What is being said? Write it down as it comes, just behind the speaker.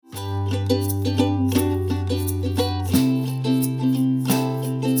Hey,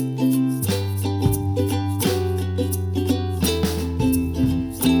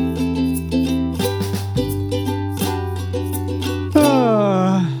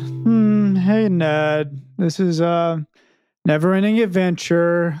 Ned. This is Never Ending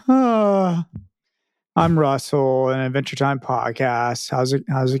Adventure. I'm Russell, an Adventure Time podcast. How's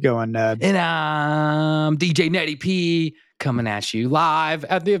it going, Ned? And I'm DJ Netty P coming at you live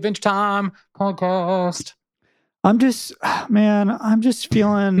at the Adventure Time podcast. I'm just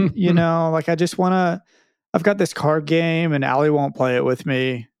feeling, like I've got this card game and Allie won't play it with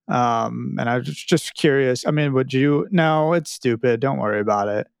me. And I was just curious. I mean, would you? No, it's stupid. Don't worry about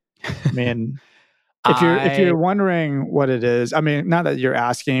it. I mean, if you're wondering what it is, I mean, not that you're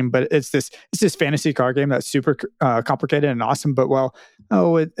asking, but it's this fantasy card game that's super complicated and awesome. But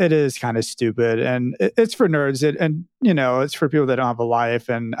it is kind of stupid, and it's for nerds. It's for people that don't have a life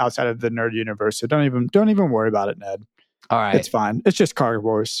and outside of the nerd universe. So don't even worry about it, Ned. All right, it's fine. It's just Card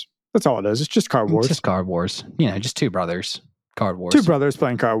Wars. That's all it is. It's just Card Wars. It's just Card Wars. Just two brothers. Card Wars. Two brothers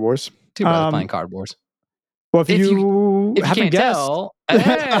playing Card Wars. Playing Card Wars. Well, if you haven't guessed,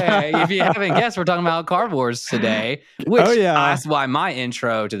 if you haven't guessed, we're talking about Card Wars today. Which that's why my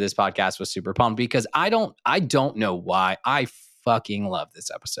intro to this podcast was super pumped, because I don't know why. I fucking love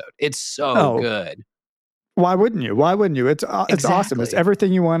this episode. It's so good. Why wouldn't you? It's awesome. It's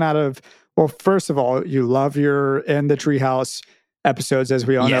everything you want out of. Well, first of all, you love your In the Treehouse episodes, as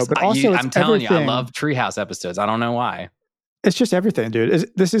we all know. But also, I'm telling you, I love Treehouse episodes. I don't know why. It's just everything,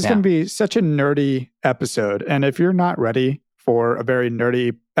 dude. This is going to be such a nerdy episode. And if you're not ready for a very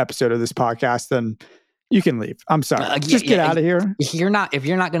nerdy episode of this podcast, then you can leave. I'm sorry. Just get out of here. If you're not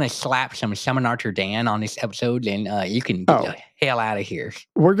going to slap some Summon Archer Dan on this episode, then you can get the hell out of here.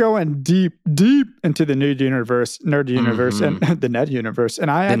 We're going deep into the nerd universe, and the Ned universe.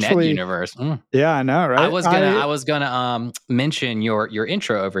 And Ned universe. Yeah, I know, right? I was gonna mention your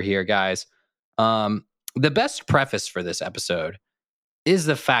intro over here, guys. The best preface for this episode is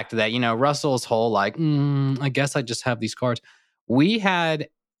the fact that, Russell's whole I guess I just have these cards. We had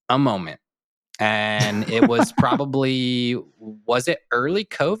a moment, and it was probably, was it early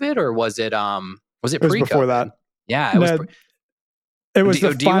COVID or was it pre-COVID? Was before that. Yeah, it was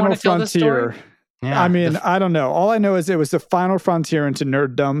the final frontier. Yeah, I mean, I don't know. All I know is it was the final frontier into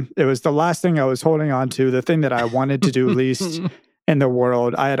nerddom. It was the last thing I was holding on to, the thing that I wanted to do least in the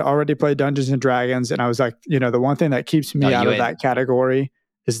world. I had already played Dungeons and Dragons, and I was like, the one thing that keeps me out of that category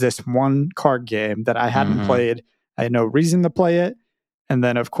is this one card game that I hadn't played. I had no reason to play it. And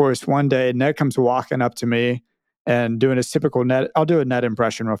then, of course, one day, Ned comes walking up to me and doing his typical Ned. I'll do a Ned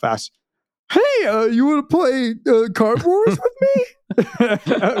impression real fast. Hey, you want to play Card Wars with me?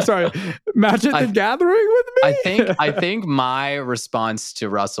 Sorry, Magic the Gathering with me? I think my response to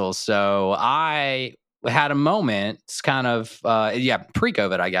Russell, so I had a moment, it's kind of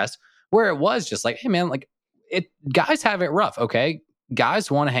pre-COVID, I guess, where it was just like, hey man, guys have it rough, okay?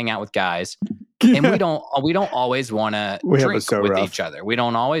 Guys want to hang out with guys, and we don't always want to drink with each other. We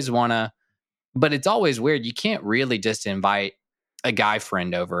don't always want to, but it's always weird. You can't really just invite a guy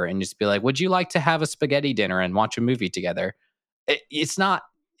friend over and just be like, would you like to have a spaghetti dinner and watch a movie together? It's not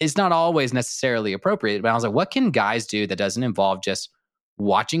always necessarily appropriate, but I was like, what can guys do that doesn't involve just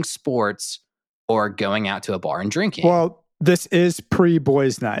watching sports or going out to a bar and drinking? Well, this is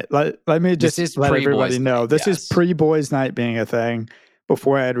pre-boys night. Let me just let everybody know. This is pre-boys night being a thing,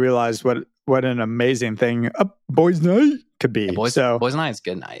 before I had realized what an amazing thing a boys night could be. Boys nights,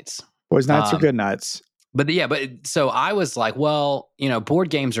 good nights. Boys nights are good nights. But so I was like, well, board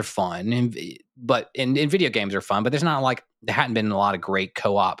games are fun, and video games are fun, but there hadn't been a lot of great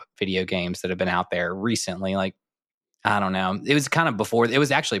co-op video games that have been out there recently. I don't know. It was kind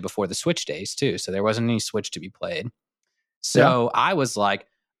of actually before the Switch days too. So there wasn't any Switch to be played. So I was like,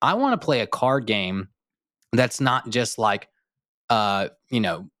 I want to play a card game that's not just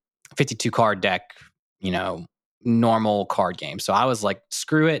 52 card deck, normal card game. So I was like,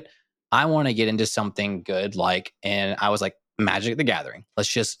 screw it. I want to get into something good. And I was like, Magic the Gathering.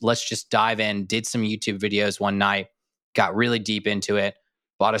 Let's just dive in. Did some YouTube videos one night, got really deep into it,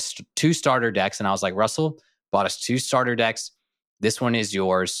 bought us 2 starter decks. And I was like, Russell, bought us 2 starter decks. This one is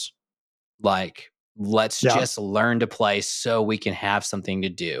yours. Let's just learn to play so we can have something to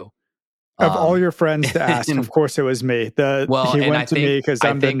do. Of all your friends to ask, of course it was me. He went to me because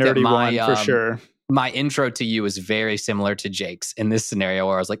I'm the nerdy one for sure. My intro to you is very similar to Jake's in this scenario,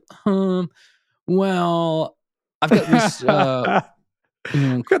 where I was like, well, I've got this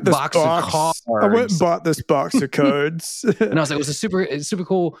box of cards. I went and bought this box of cards. And I was like, it was a super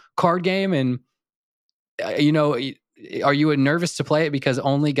cool card game. And, are you nervous to play it because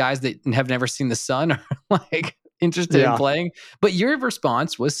only guys that have never seen the sun are like interested in playing? But your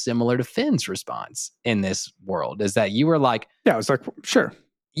response was similar to Finn's response in this world, is that you were like, yeah, I was like, sure.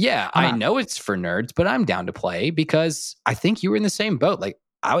 Yeah, I know it's for nerds, but I'm down to play because I think you were in the same boat. Like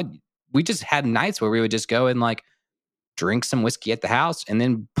we just had nights where we would just go and like drink some whiskey at the house and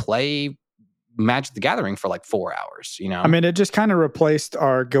then play Magic the Gathering for like 4 hours, you know? I mean, it just kind of replaced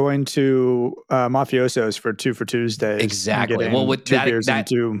our going to Mafiosos for 2 for Tuesdays. Exactly. Well, with two beers and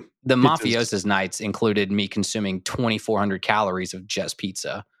two the pizzas. Mafiosos nights included me consuming 2,400 calories of just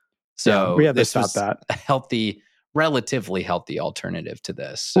pizza. So we had to this stop was that. a healthy, relatively healthy alternative to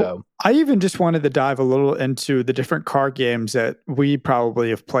this. So well, I even just wanted to dive a little into the different card games that we probably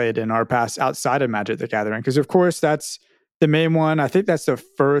have played in our past outside of Magic the Gathering. Because, of course, that's the main one. I think that's the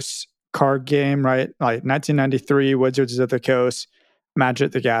first card game, right? Like 1993, Wizards of the Coast,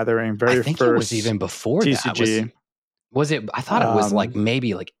 Magic the Gathering, I think it was even before TCG. that. Was it? I thought it was like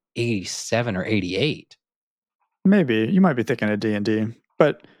maybe like 87 or 88. Maybe. You might be thinking of D&D.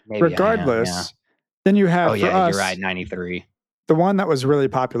 But maybe regardless, then you have you're right, 93. The one that was really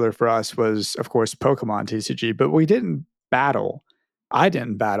popular for us was, of course, Pokemon TCG, but we didn't battle. I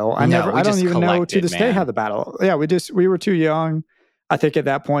didn't battle. I don't even know to this day how to battle. Yeah, we were too young. I think at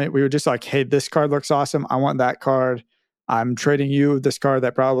that point we were just like, hey, this card looks awesome. I want that card. I'm trading you this card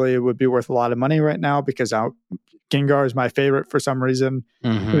that probably would be worth a lot of money right now because Gengar is my favorite for some reason.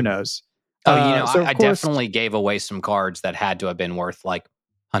 Mm-hmm. Who knows? Oh, I definitely gave away some cards that had to have been worth like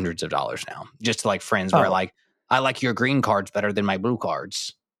hundreds of dollars now. Just to like friends where like, I like your green cards better than my blue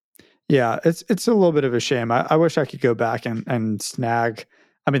cards. Yeah, it's a little bit of a shame. I wish I could go back and snag.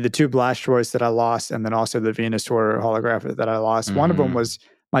 I mean, the 2 Blastoise that I lost, and then also the Venusaur holograph that I lost. Mm-hmm. One of them was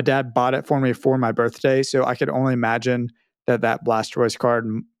my dad bought it for me for my birthday, so I could only imagine that Blastoise card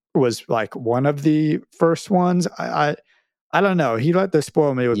was like one of the first ones. I don't know. He let this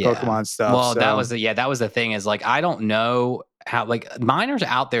spoil me with Pokemon stuff. Well, that was the thing is like, I don't know how, like, mine are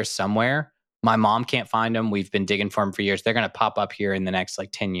out there somewhere. My mom can't find them. We've been digging for them for years. They're going to pop up here in the next like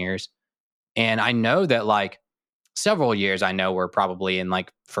 10 years. And I know that like several years, I know we're probably in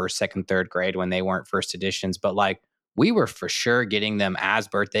like first, second, third grade when they weren't first editions, but like we were for sure getting them as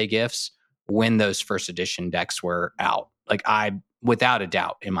birthday gifts when those first edition decks were out. Like without a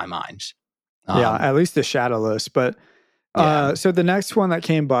doubt in my mind. Yeah, at least the Shadowless. But so the next one that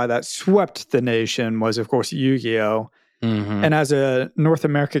came by that swept the nation was, of course, Yu-Gi-Oh! Mm-hmm. And as a North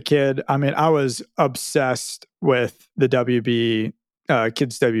America kid, I mean, I was obsessed with the WB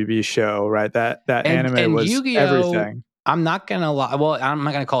Kids WB show, right? That anime was Yu-Gi-Oh! Everything. I'm not gonna lie. Well, I'm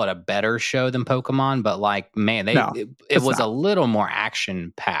not gonna call it a better show than Pokemon, but like, man, it was a little more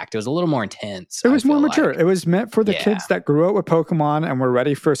action packed. It was a little more intense. It was more mature. It was meant for the kids that grew up with Pokemon and were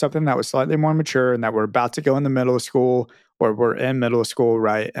ready for something that was slightly more mature and that were about to go in the middle of school or were in middle school,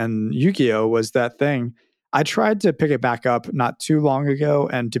 right? And Yu-Gi-Oh! Was that thing. I tried to pick it back up not too long ago,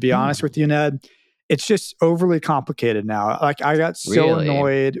 and to be honest with you, Ned, it's just overly complicated now. Like, I got so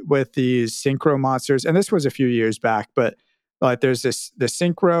annoyed with these synchro monsters, and this was a few years back, but like there's the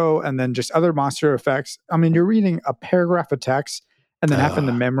synchro and then just other monster effects. I mean, you're reading a paragraph of text and then having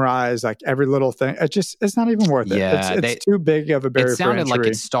to memorize like every little thing. It's not even worth it. Yeah, it's too big of a barrier. It sounded like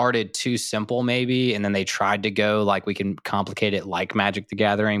it started too simple maybe, and then they tried to go like, we can complicate it like Magic the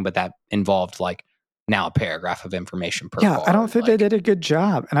Gathering, but that involved like now a paragraph of information per card. I don't think they did a good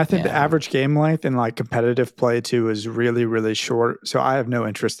job. And I think the average game length in like competitive play too is really, really short. So I have no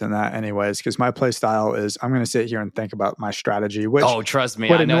interest in that anyways, because my play style is I'm going to sit here and think about my strategy. Which, trust me,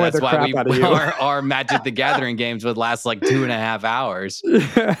 I know that's why our Magic the Gathering games would last like 2.5 hours.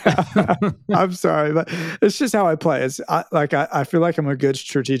 I'm sorry, but it's just how I play. I feel like I'm a good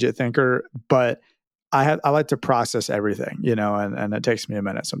strategic thinker, but I like to process everything, and it takes me a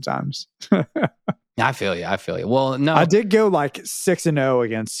minute sometimes. I feel you. Well, no, I did go like 6-0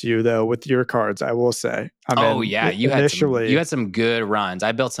 against you though with your cards. I will say. You had some good runs.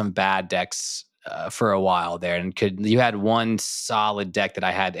 I built some bad decks for a while there, and you had one solid deck that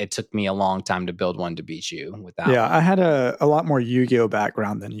I had. It took me a long time to build one to beat you without. Yeah, I had a lot more Yu-Gi-Oh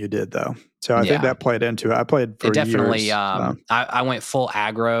background than you did though, so I think that played into it. I played for definitely. years. I went full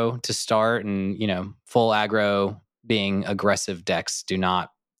aggro to start, and full aggro being aggressive decks do not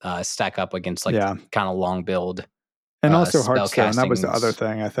stack up against like kind of long build. And also Hearthstone. That was the other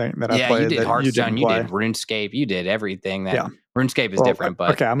thing I think that I played. You did Hearthstone, you did RuneScape, you did everything. RuneScape is different,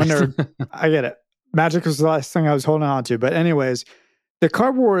 but okay, I'm a nerd. I get it. Magic was the last thing I was holding on to. But anyways, the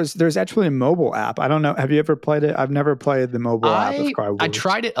Card Wars, there's actually a mobile app. I don't know. Have you ever played it? I've never played the mobile app of Card Wars. I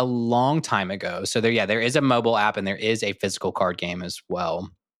tried it a long time ago. So there is a mobile app and there is a physical card game as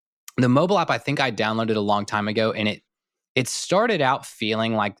well. The mobile app, I think I downloaded a long time ago, and it started out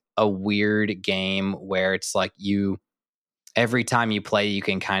feeling like a weird game where it's like every time you play, you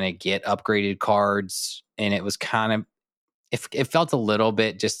can kind of get upgraded cards. And it was kind of, it felt a little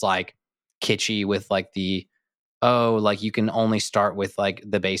bit just like kitschy with like like you can only start with like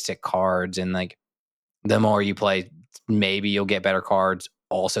the basic cards. And like the more you play, maybe you'll get better cards.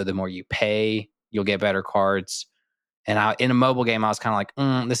 Also, the more you pay, you'll get better cards. And in a mobile game, I was kind of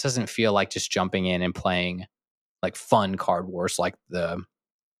like, this doesn't feel like just jumping in and playing like fun card wars.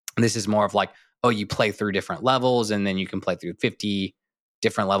 This is more of like, you play through different levels and then you can play through 50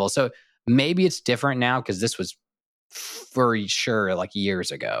 different levels. So maybe it's different now because this was for sure like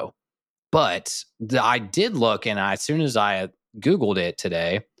years ago. But I did look, and as soon as I Googled it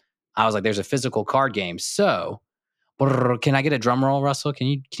today, I was like, there's a physical card game. So can I get a drum roll, Russell? Can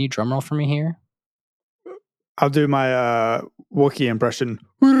you drum roll for me here? I'll do my Wookiee impression.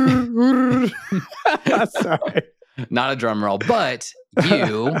 Sorry. Not a drum roll, but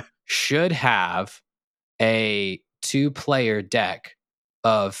you should have a 2-player deck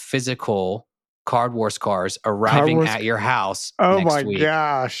of physical Card Wars cards arriving at your house next week.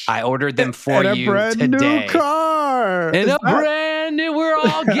 Gosh. I ordered them for you today. New car. Brand new, we're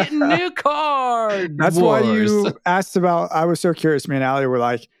all getting new cards. That's why you asked about, I was so curious. Me and Allie were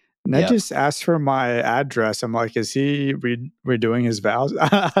like, Ned just asked for my address. I'm like, is he redoing his vows?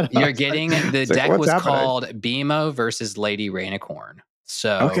 You're getting, the deck was called BMO versus Lady Rainicorn.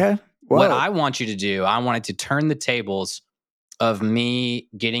 So okay. What I want you to do, I wanted to turn the tables of me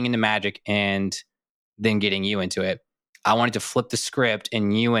getting into Magic and then getting you into it. I wanted to flip the script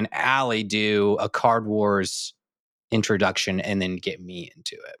and you and Allie do a Card Wars introduction and then get me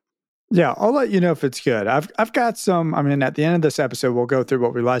into it. Yeah, I'll let you know if it's good. I've got some, I mean, at the end of this episode, we'll go through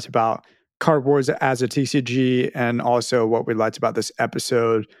what we liked about Card Wars as a TCG and also what we liked about this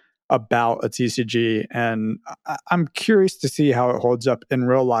episode about a TCG. And I'm curious to see how it holds up in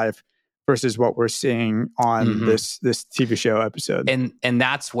real life versus what we're seeing on this TV show episode. And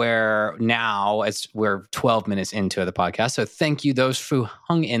that's where now, as we're 12 minutes into the podcast, so thank you those who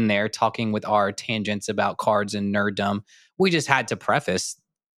hung in there talking with our tangents about cards and nerddom. We just had to preface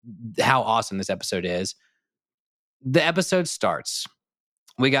how awesome this episode is. The episode starts.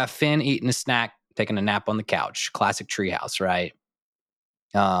 We got Finn eating a snack, taking a nap on the couch. Classic treehouse, right?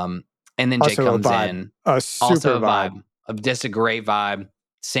 And then Jake comes in. A super vibe. Just a great vibe.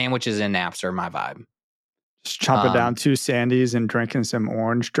 Sandwiches and naps are my vibe. Just chomping down 2 Sandies and drinking some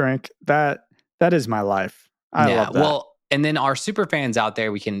orange drink. That is my life. I love that. Well, and then our super fans out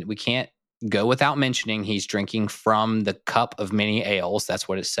there, we can't go without mentioning he's drinking from the cup of many ales. That's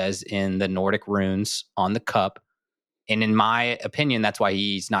what it says in the Nordic runes on the cup. And in my opinion, that's why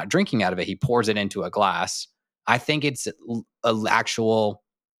he's not drinking out of it. He pours it into a glass. I think it's an actual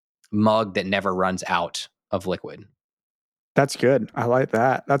mug that never runs out of liquid. That's good. I like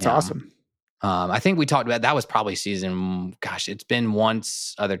that. That's awesome. I think we talked about that was probably season. Gosh, it's been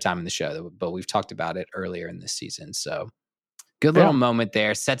once other time in the show, but we've talked about it earlier in this season. So good little moment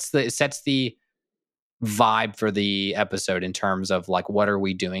there. Sets the vibe for the episode in terms of like what are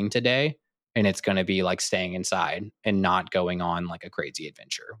we doing today, and it's going to be like staying inside and not going on like a crazy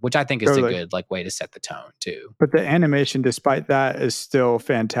adventure, which I think is a good like way to set the tone too. But the animation, despite that, is still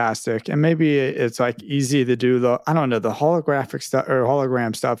fantastic. And maybe it's like easy to do the holographic stuff or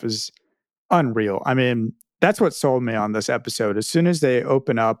hologram stuff is unreal. I mean, that's what sold me on this episode. As soon as they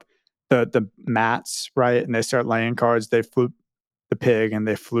open up the mats, right, and they start laying cards, they floop the pig and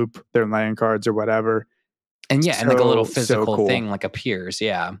they floop their laying cards or whatever. And and like a little physical thing like appears.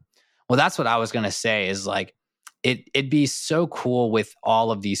 Yeah. Well, that's what I was going to say is like, it'd be so cool with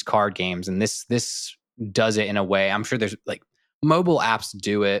all of these card games. And this does it in a way. I'm sure there's like mobile apps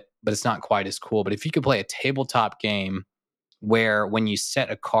do it, but it's not quite as cool. But if you could play a tabletop game where when you set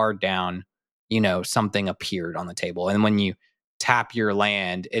a card down, something appeared on the table. And when you tap your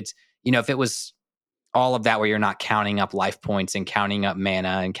land, it's, if it was all of that where you're not counting up life points and counting up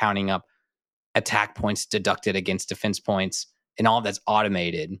mana and counting up attack points deducted against defense points and all that's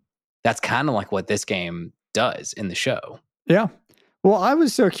automated. That's kind of like what this game does in the show. Yeah. Well, I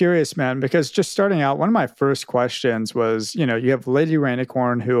was so curious, man, because just starting out, one of my first questions was, you have Lady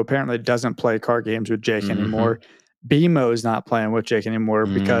Rainicorn, who apparently doesn't play card games with Jake anymore. BMO's not playing with Jake anymore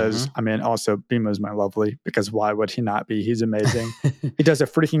because, I mean, also BMO's my lovely, because why would he not be? He's amazing. He does a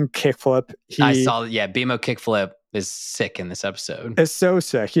freaking kickflip. I saw, BMO kickflip is sick in this episode. It's so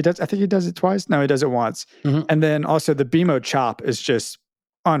sick. I think he does it twice. No, he does it once. And then also the BMO chop is just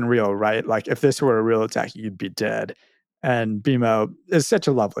unreal, right? Like if this were a real attack, you'd be dead. And BMO is such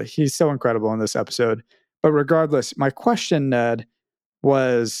a lovely. He's so incredible in this episode. But regardless, my question, Ned,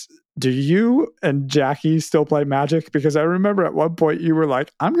 was do you and Jackie still play Magic? Because I remember at one point you were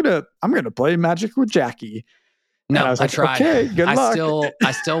like, I'm gonna play Magic with Jackie. No, and I was like, tried. okay, good luck.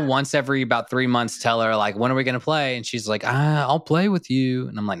 I still once every about 3 months tell her like, when are we going to play? And she's like, I'll play with you.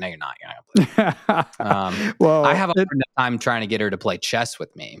 And I'm like, no, you're not. You're not going to play. Well, I have a hard time trying to get her to play chess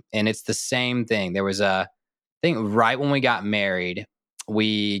with me. And it's the same thing. There was a thing right when we got married,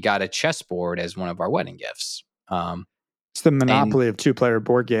 we got a chessboard as one of our wedding gifts. It's the monopoly of 2-player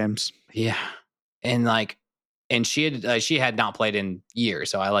board games. Yeah. And she had not played in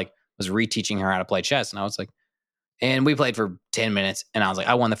years. So I was reteaching her how to play chess. And I was like, and we played for 10 minutes and I was like,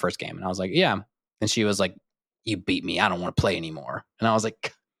 I won the first game. And I was like, yeah. And she was like, you beat me. I don't want to play anymore. And I was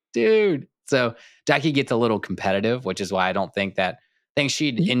like, dude. So Jackie gets a little competitive, which is why I don't think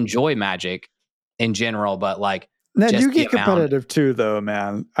she'd enjoy Magic in general, but now you get competitive too, though,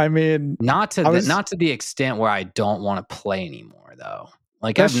 man. I mean, not to the extent where I don't want to play anymore, though.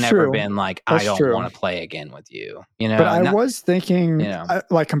 I've never been like, I don't want to play again with you, But I was thinking,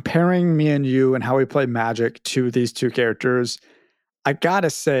 comparing me and you and how we play Magic to these two characters. I gotta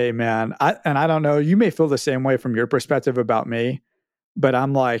say, man, I don't know. You may feel the same way from your perspective about me, but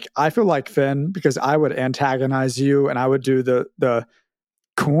I'm like, I feel like Finn because I would antagonize you and I would do the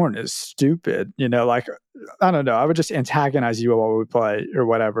corn is stupid, I don't know. I would just antagonize you while we play or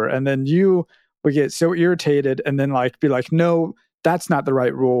whatever, and then you would get so irritated and then be like, no. That's not the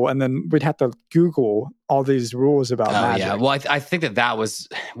right rule. And then we'd have to Google all these rules about Magic. Yeah. Well, I think that was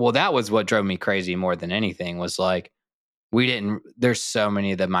what drove me crazy more than anything was there's so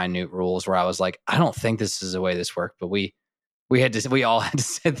many of the minute rules where I was like, I don't think this is the way this worked, but we all had to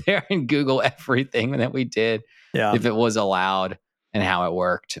sit there and Google everything that we did if it was allowed and how it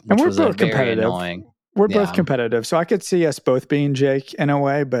worked, which was very annoying. We're both competitive. So I could see us both being Jake in a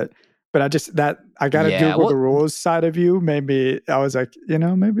way, but I got to Google the rules side of you. Maybe I was like,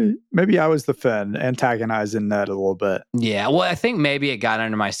 maybe I was the Finn antagonizing that a little bit. Yeah. Well, I think maybe it got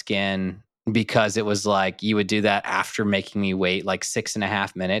under my skin because it was like, you would do that after making me wait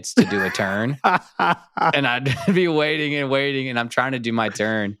 6.5 minutes to do a turn. And I'd be waiting and I'm trying to do my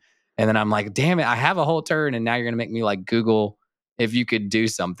turn. And then I'm like, damn it, I have a whole turn. And now you're going to make me Google if you could do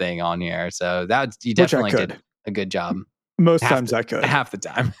something on here. So you definitely did a good job. Most times I could. Half the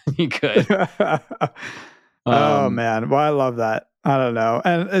time you could. Oh, man. Well, I love that. I don't know.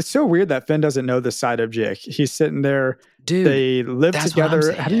 And it's so weird that Finn doesn't know the side of Jake. He's sitting there. Dude, they live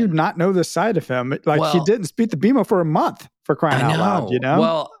together. How do you not know the side of him? He didn't beat the BMO for a month for crying out loud,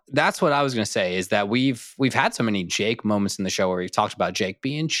 Well, that's what I was going to say is that we've had so many Jake moments in the show where we've talked about Jake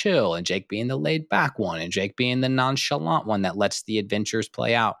being chill and Jake being the laid back one and Jake being the nonchalant one that lets the adventures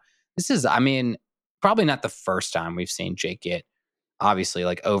play out. This is, probably not the first time we've seen Jake get obviously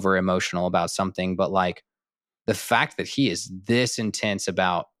over emotional about something, but the fact that he is this intense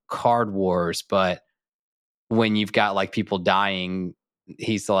about card wars, but when you've got people dying,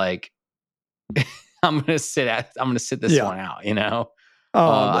 he's like, I'm gonna sit this one out,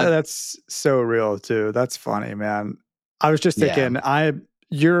 Oh, that's so real too. That's funny, man. I was just thinking,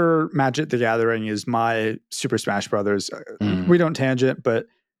 your Magic the Gathering is my Super Smash Brothers. We don't tangent, but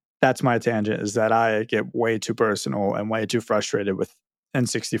that's my tangent is that I get way too personal and way too frustrated with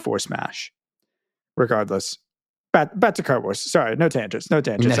N64 Smash. Regardless. Back to Card Wars. Sorry, no tangents. I'm not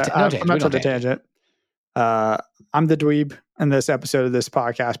trying to tangent. I'm the dweeb in this episode of this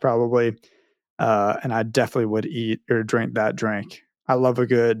podcast, probably. And I definitely would eat or drink that drink. I love a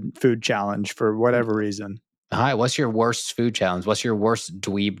good food challenge for whatever reason. Hi, what's your worst food challenge? What's your worst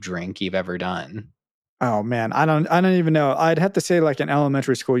dweeb drink you've ever done? Oh man, I don't even know. I'd have to say in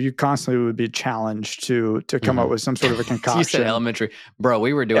elementary school, you constantly would be challenged to come up with some sort of a concoction. You said elementary. Bro,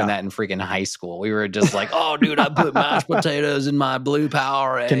 we were doing that in freaking high school. We were just like, oh dude, I put mashed potatoes in my blue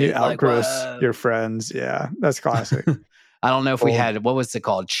Powerade. Can you outgross your friends? Yeah, that's classic. I don't know if we had, what was it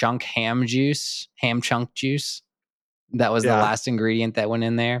called? Ham chunk juice. That was the last ingredient that went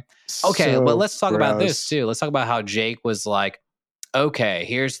in there. Okay, but let's talk about this too. Let's talk about how Jake was like, okay,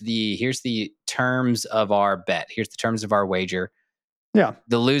 here's the terms of our bet. Here's the terms of our wager. Yeah.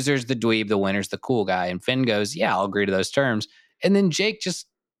 The loser's the dweeb, the winner's the cool guy. And Finn goes, yeah, I'll agree to those terms. And then Jake just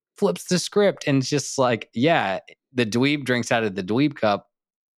flips the script and just like, yeah, the dweeb drinks out of the dweeb cup,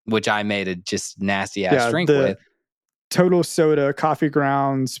 which I made a just nasty ass drink with. Total soda, coffee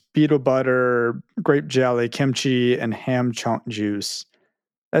grounds, beetle butter, grape jelly, kimchi, and ham chunk juice.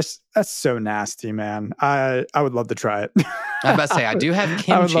 That's so nasty, man. I would love to try it. I was about to say, I do have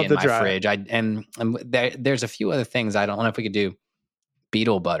kimchi in my fridge. There's a few other things. I don't know if we could do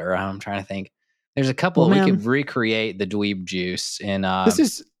beetle butter. I'm trying to think. There's a couple we could recreate the dweeb juice and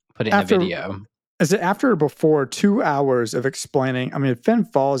put it in a video. Is it after or before 2 hours of explaining? I mean, Finn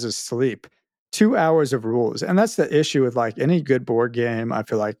falls asleep. 2 hours of rules, and that's the issue with like any good board game. I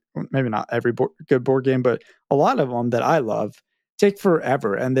feel like maybe not every good board game, but a lot of them that I love take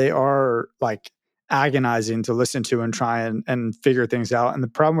forever, and they are like agonizing to listen to and try and figure things out. And the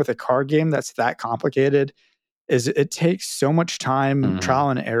problem with a card game that's that complicated is it takes so much time, trial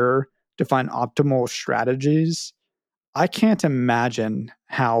and error to find optimal strategies. I can't imagine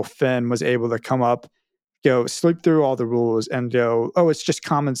how Finn was able to come up, go sleep through all the rules and go, oh, it's just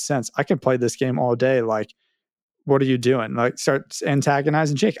common sense. I can play this game all day. Like, what are you doing? Like, starts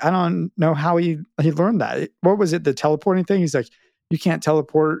antagonizing Jake. I don't know how he learned that. What was it? The teleporting thing? He's like, you can't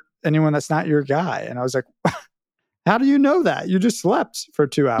teleport anyone that's not your guy. And I was like, how do you know that? You just slept for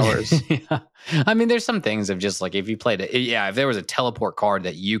 2 hours. Yeah. I mean, there's some things of just like, if you played it, if there was a teleport card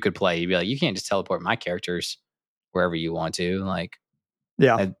that you could play, you'd be like, you can't just teleport my characters wherever you want to. Like,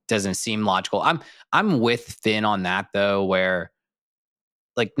 yeah, it doesn't seem logical. I'm with Finn on that though, where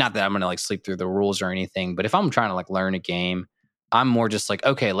like, not that I'm gonna like sleep through the rules or anything, but if I'm trying to like learn a game, I'm more just like,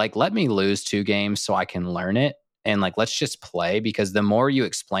 okay, like let me lose 2 games so I can learn it, and like let's just play, because the more you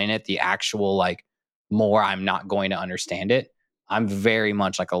explain it, the actual like more I'm not going to understand it. I'm very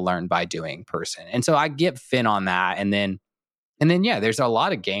much like a learn by doing person, and so I get Finn on that, and then yeah, there's a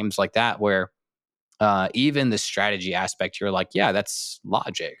lot of games like that where even the strategy aspect, you're like, yeah, that's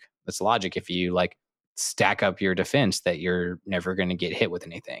logic. That's logic if you like stack up your defense that you're never going to get hit with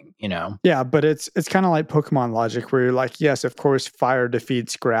anything, you know? Yeah, but it's kind of like Pokemon logic where you're like, yes, of course, fire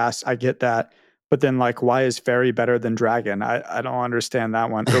defeats grass. I get that. But then like, why is fairy better than dragon? I don't understand that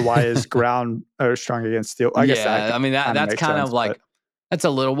one. Or why is ground strong against steel? I guess I mean, that's kind sense, of like,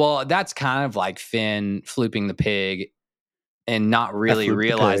 that's kind of like Finn flooping the pig and not really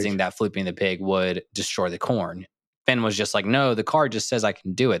realizing that flooping the pig would destroy the corn. Finn was just like, no, the card just says I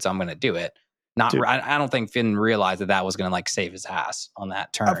can do it, so I'm going to do it. I don't think Finn realized that was going to like save his ass on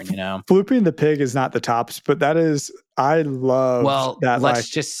that turn, you know? Flooping the pig is not the tops, but that is, I love that. Let's like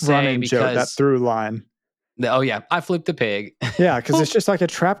just say running joke, that through line. I flipped the pig. Yeah, because it's just like a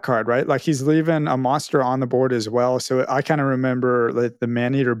trap card, right? Like he's leaving a monster on the board as well. So I kind of remember like the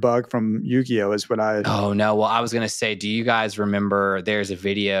man-eater bug from Yu-Gi-Oh! Is what I... Oh, no. Well, I was going to say, do you guys remember there's a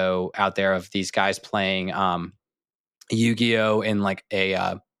video out there of these guys playing Yu-Gi-Oh! In like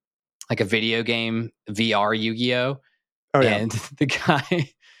a video game, VR Yu-Gi-Oh! Oh, yeah. And the guy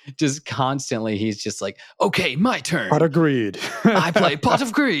just constantly, he's just like, okay, my turn. Pot of greed. I play Pot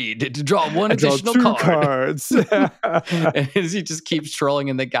of Greed to draw one additional card. 2 cards. And he just keeps trolling,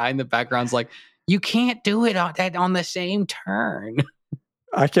 and the guy in the background's like, you can't do it on the same turn.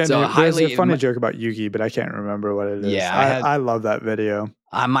 I can't. So there's a funny joke about Yugi, but I can't remember what it is. Yeah, I love that video.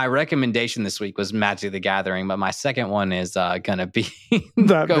 My recommendation this week was Magic the Gathering, but my second one is gonna be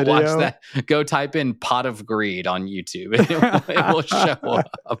that go video. Watch that. Go type in Pot of Greed on YouTube, and it will show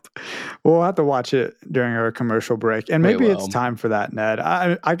up. We'll have to watch it during our commercial break, and maybe it's time for that, Ned.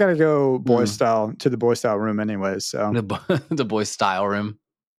 I gotta go boy style to the boy style room, anyways. So the boy style room.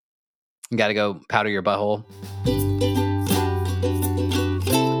 You gotta go powder your butthole.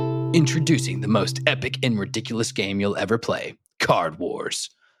 Introducing the most epic and ridiculous game you'll ever play, Card Wars.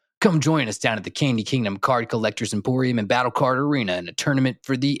 Come join us down at the Candy Kingdom Card Collectors Emporium and Battle Card Arena in a tournament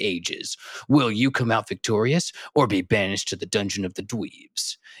for the ages. Will you come out victorious or be banished to the dungeon of the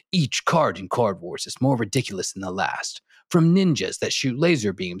Dweebs? Each card in Card Wars is more ridiculous than the last. From ninjas that shoot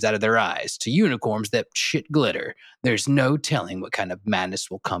laser beams out of their eyes to unicorns that shit glitter, there's no telling what kind of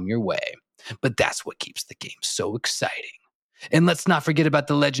madness will come your way. But that's what keeps the game so exciting. And let's not forget about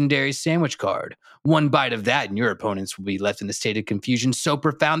the legendary sandwich card. One bite of that and your opponents will be left in a state of confusion so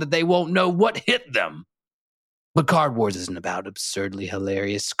profound that they won't know what hit them. But Card Wars isn't about absurdly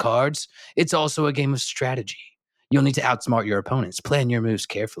hilarious cards. It's also a game of strategy. You'll need to outsmart your opponents, plan your moves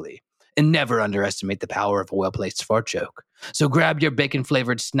carefully, and never underestimate the power of a well-placed fart joke. So grab your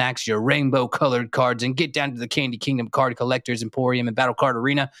bacon-flavored snacks, your rainbow-colored cards, and get down to the Candy Kingdom Card Collectors Emporium and Battle Card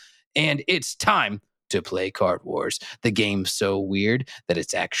Arena. And it's time to play Card Wars, the game so weird that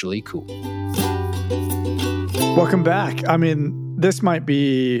it's actually cool. Welcome back. I mean, this might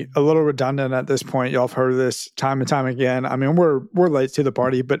be a little redundant at this point. Y'all have heard this time and time again. I mean, we're late to the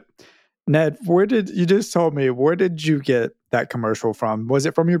party, but Ned, you just told me, where did you get that commercial from? Was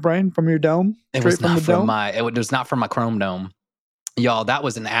it from your brain, from your dome? It was not from my Chrome Dome. Y'all, that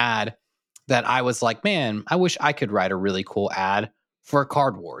was an ad that I was like, man, I wish I could write a really cool ad for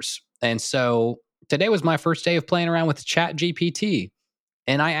Card Wars. And so today was my first day of playing around with ChatGPT,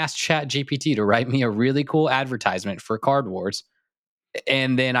 and I asked ChatGPT to write me a really cool advertisement for Card Wars.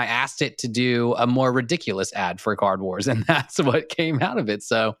 And then I asked it to do a more ridiculous ad for Card Wars, and that's what came out of it.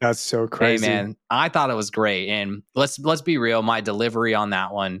 So that's so crazy. Hey man, I thought it was great. And let's be real, my delivery on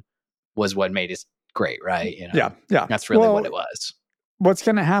that one was what made it great, right? Yeah. That's really what it was. What's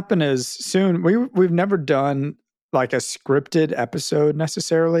going to happen is soon we've never done like a scripted episode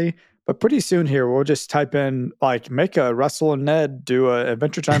necessarily, but pretty soon here we'll just type in like make a Russell and Ned do a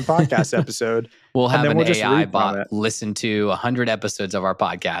Adventure Time podcast episode. We'll have an AI bot listen to 100 episodes of our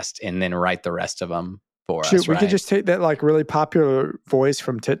podcast and then write the rest of them for us. We could just take that like really popular voice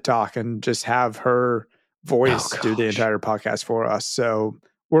from TikTok and just have her voice do the entire podcast for us. So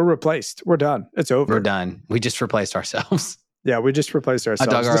we're replaced. We're done. It's over. We're done. We just replaced ourselves. Yeah, we just replaced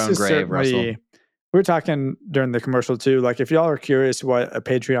ourselves. I dug our own grave, Russell. We were talking during the commercial too. Like, if y'all are curious what a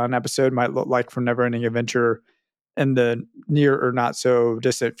Patreon episode might look like for Never Ending Adventure in the near or not so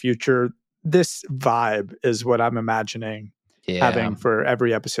distant future, this vibe is what I'm imagining having for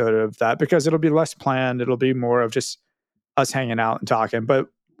every episode of that, because it'll be less planned. It'll be more of just us hanging out and talking. But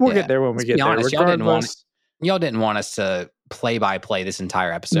we'll get there when we get there. Honest, y'all didn't want us to play by play this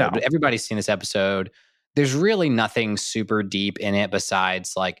entire episode. No. But everybody's seen this episode. There's really nothing super deep in it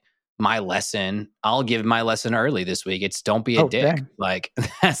besides like my lesson. I'll give my lesson early this week. It's don't be a dick. Dang. Like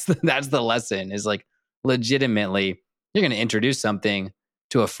that's the lesson, is like legitimately you're going to introduce something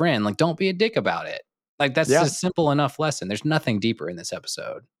to a friend. Like, don't be a dick about it. Like that's a simple enough lesson. There's nothing deeper in this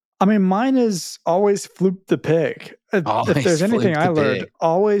episode. I mean, mine is always floop the pig. If there's anything I learned,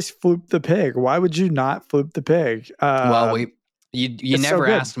 always floop the pig. Why would you not floop the pig? You never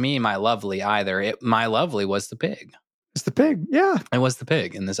asked me my lovely either. My lovely was the pig. It's the pig. Yeah. It was the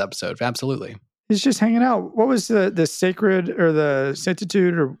pig in this episode. Absolutely. He's just hanging out. What was the sacred or the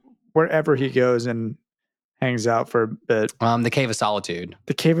sanctitude or wherever he goes and hangs out for a bit? The Cave of Solitude.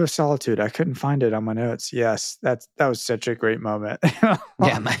 The Cave of Solitude. I couldn't find it on my notes. Yes. That was such a great moment. Yeah.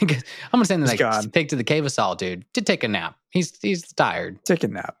 I'm going to send the pig to the Cave of Solitude to take a nap. He's tired. Take a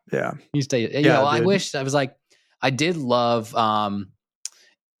nap. Yeah. I wish I was like, I did love,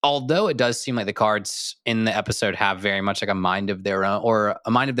 although it does seem like the cards in the episode have very much like a mind of their own, or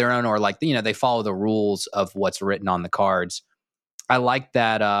like, they follow the rules of what's written on the cards. I like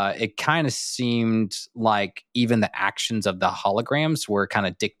that it kind of seemed like even the actions of the holograms were kind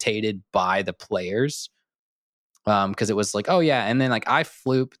of dictated by the players. Because it was like, oh yeah, and then like I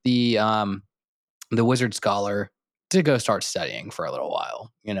floop the Wizard Scholar to go start studying for a little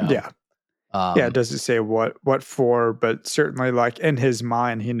while, Yeah. It doesn't say what for, but certainly like in his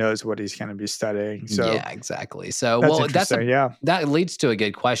mind, he knows what he's going to be studying. So yeah, exactly. So that leads to a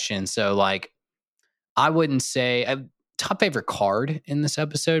good question. So like, I wouldn't say top favorite card in this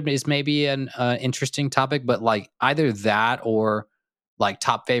episode is maybe an interesting topic, but like either that or like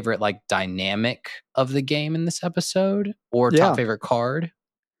top favorite like dynamic of the game in this episode, or top favorite card.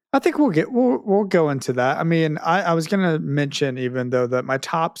 I think we'll go into that. I mean, I was going to mention, even though, that my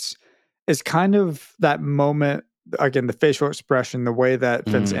tops is kind of that moment, again, the facial expression, the way that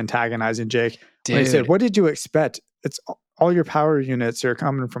Finn's antagonizing Jake. When he said, what did you expect? It's all your power units are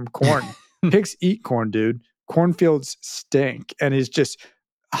coming from corn. Pigs eat corn, dude. Cornfields stink. And he's just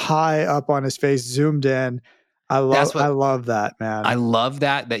high up on his face, zoomed in. I love that, man. I love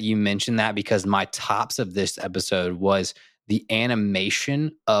that you mentioned that, because my tops of this episode was the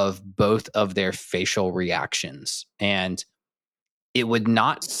animation of both of their facial reactions. And it would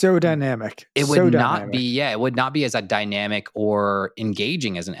not so dynamic. It would not be as a dynamic or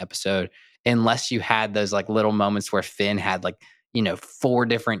engaging as an episode unless you had those like little moments where Finn had like, 4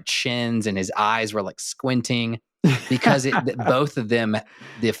 different chins and his eyes were like squinting, because both of them,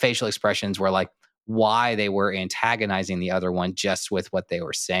 the facial expressions were like why they were antagonizing the other one just with what they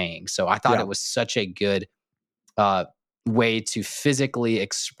were saying. So I thought it was such a good way to physically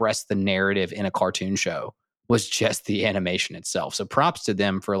express the narrative in a cartoon show, was just the animation itself. So props to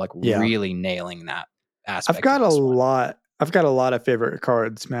them for like really nailing that aspect. I've got a lot of favorite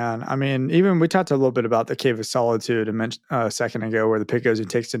cards, man. I mean, even we talked a little bit about the Cave of Solitude a second ago, where the pig goes and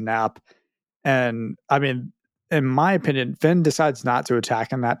takes a nap. And I mean, in my opinion, Finn decides not to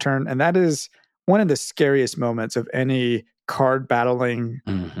attack in that turn. And that is one of the scariest moments of any card battling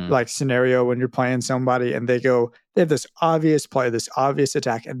like scenario, when you're playing somebody and they have this obvious play, this obvious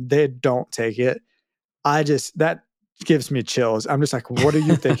attack, and they don't take it. That gives me chills. I'm just like, what are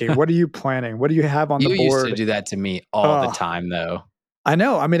you thinking? What are you planning? What do you have on the board? You used to do that to me all the time, though. I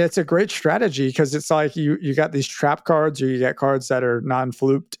know. I mean, it's a great strategy, because it's like you got these trap cards, or you get cards that are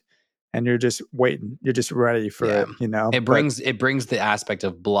non-flooped, and you're just waiting. You're just ready for it. It brings the aspect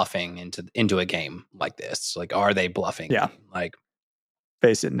of bluffing into a game like this. Like, are they bluffing? Yeah. Like,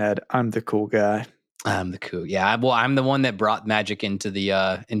 face it, Ned. I'm the cool guy. I'm the kook. Yeah, well, I'm the one that brought Magic into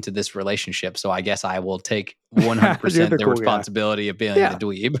this relationship, so I guess I will take 100% the cool guy. responsibility of being Yeah. the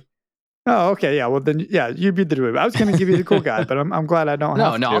dweeb. Oh, okay. Yeah. Well, then, yeah, you'd be the dweeb. I was going to give you the cool guy, but I'm glad I don't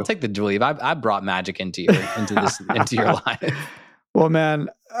have to. No, I'll take the dweeb. I brought Magic into your life. Well, man,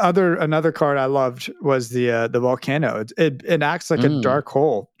 another card I loved was the volcano. It acts like a dark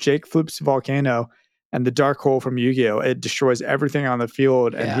hole. Jake flips volcano, and the dark hole from Yu-Gi-Oh! It destroys everything on the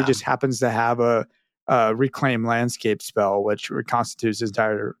field, and he just happens to have a reclaim landscape spell, which constitutes his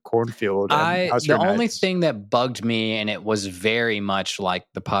entire cornfield. The only thing that bugged me, and it was very much like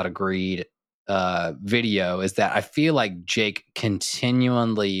the Pot of Greed video, is that I feel like Jake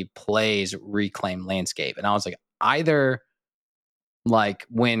continually plays reclaim landscape, and I was like, either like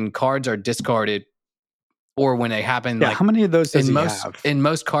when cards are discarded or when they happen, like how many of those does he have? In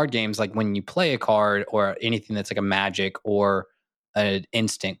most card games, like when you play a card or anything that's like a magic or an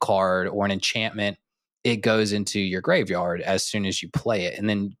instant card or an enchantment, it goes into your graveyard as soon as you play it. And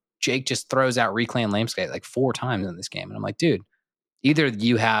then Jake just throws out reclaim landscape like 4 times in this game. And I'm like, dude, either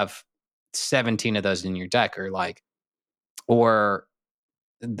you have 17 of those in your deck or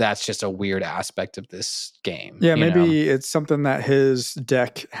that's just a weird aspect of this game. Yeah, maybe it's something that his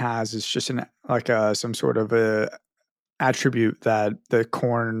deck has. It's just some sort of a attribute that the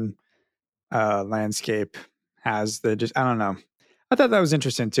corn landscape has. I don't know. I thought that was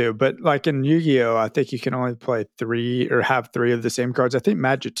interesting too. But like in Yu-Gi-Oh, I think you can only play 3 or have 3 of the same cards. I think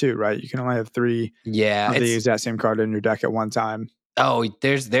Magic too, right? You can only have 3 of the exact same card in your deck at one time. Oh,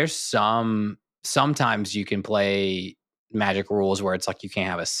 there's sometimes you can play Magic rules where it's like you can't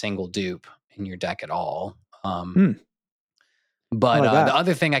have a single dupe in your deck at all. But the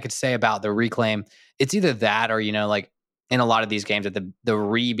other thing I could say about the reclaim, it's either that or, like in a lot of these games at the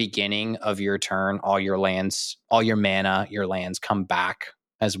re-beginning of your turn, all your lands, all your mana, your lands come back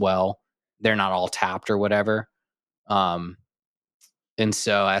as well. They're not all tapped or whatever. And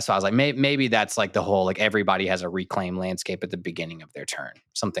so I was like, maybe that's like the whole, like everybody has a reclaim landscape at the beginning of their turn.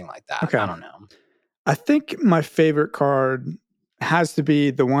 Something like that. Okay. I don't know. I think my favorite card has to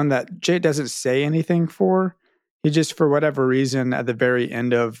be the one that Jay doesn't say anything for. He just, for whatever reason, at the very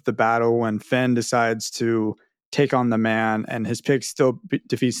end of the battle, when Finn decides to take on the man and his pick still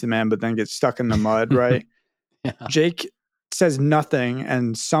defeats the man, but then gets stuck in the mud, right? Yeah. Jake says nothing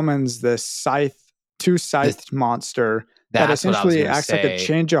and summons this two-scythed monster that essentially acts like a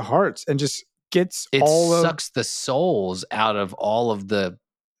change of hearts and just gets sucks the souls out of all of the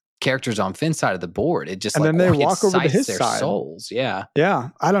characters on Finn's side of the board. It just and then they walk over to his their side. Souls. Yeah.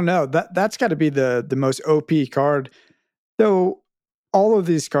 I don't know. That's got to be the most OP card. Though all of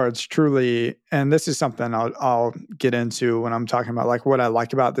these cards truly, and this is something I'll get into when I'm talking about like what I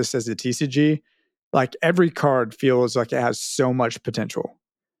like about this as a TCG. Like every card feels like it has so much potential.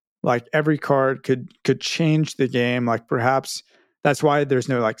 Like every card could change the game. Like perhaps that's why there's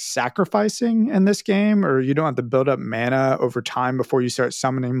no like sacrificing in this game, or you don't have to build up mana over time before you start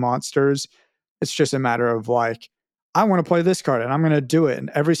summoning monsters. It's just a matter of like, I want to play this card and I'm going to do it.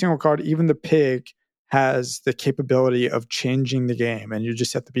 And every single card, even the pig, has the capability of changing the game. And you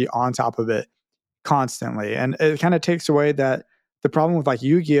just have to be on top of it constantly. And it kind of takes away the problem with like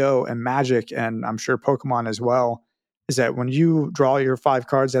Yu-Gi-Oh! And Magic, and I'm sure Pokemon as well, is that when you draw your 5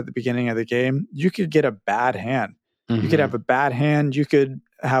 cards at the beginning of the game, you could get a bad hand. You could have a bad hand. You could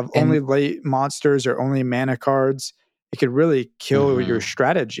have only late monsters or only mana cards. It could really kill your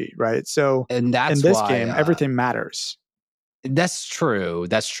strategy, right? So and that's in this why, game, everything matters. That's true.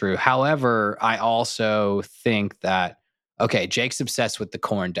 That's true. However, I also think that, okay, Jake's obsessed with the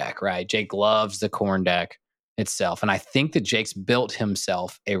corn deck, right? Jake loves the corn deck itself. And I think that Jake's built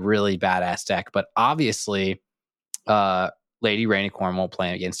himself a really badass deck. But obviously, Lady Rainicorn won't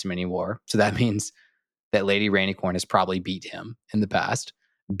play against him anymore. So that means that Lady Rainicorn has probably beat him in the past.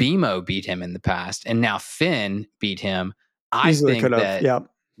 BMO beat him in the past. And now Finn beat him. I think that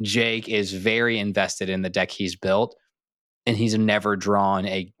Jake is very invested in the deck he's built. And he's never drawn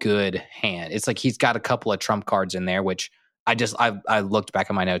a good hand. It's like he's got a couple of trump cards in there, which I looked back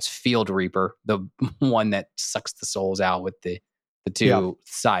at my notes. Field Reaper, the one that sucks the souls out with the 2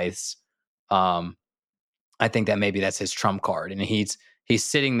 scythes. I think that maybe that's his trump card. And he's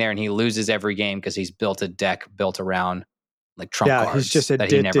sitting there and he loses every game because he's built a deck built around like trump cards. Yeah, he's just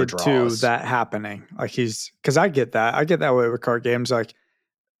addicted to that happening. Like because I get that. I get that way with card games. Like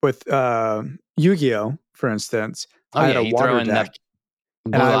with Yu-Gi-Oh, for instance. I had a water deck.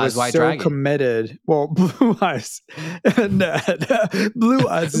 And I was so dragon. Committed. Well, Blue Eyes. Blue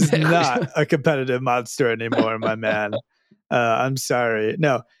Eyes is not a competitive monster anymore, my man. I'm sorry.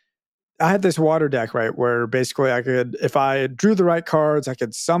 No. I had this water deck, right, where basically I could, if I drew the right cards, I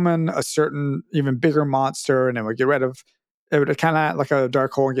could summon a certain even bigger monster, and it would get rid of. It would kind of like a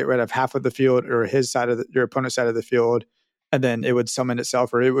dark hole and get rid of half of the field or his side of your opponent's side of the field, and then it would summon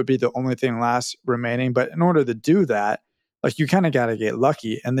itself, or it would be the only thing last remaining. But in order to do that, like you kind of got to get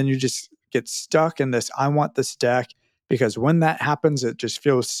lucky, and then you just get stuck in this. I want this deck because when that happens, it just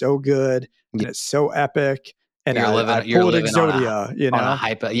feels so good and it's so epic. And I pulled Exodia,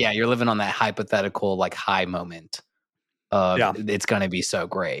 on a you're living on that hypothetical like high moment of it's going to be so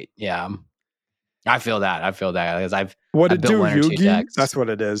great. Yeah. I feel that because I've built one or two decks. That's what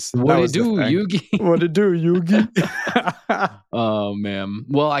it is. What it do, Yugi? What it do, Yugi? Oh man.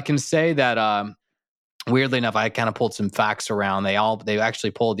 Well, I can say that weirdly enough, I kind of pulled some facts around. They actually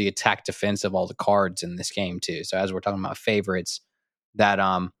pulled the attack defense of all the cards in this game too. So as we're talking about favorites, that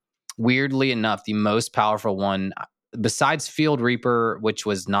weirdly enough, the most powerful one besides Field Reaper, which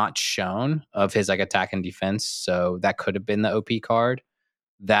was not shown of his like attack and defense, so that could have been the OP card.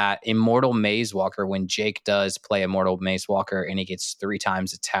 That Immortal Maze Walker, when Jake does play Immortal Maze Walker and he gets 3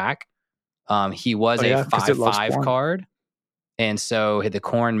 times attack, he was a 5/5 card. And so the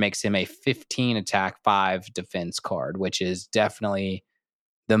Corn makes him a 15 attack, 5 defense card, which is definitely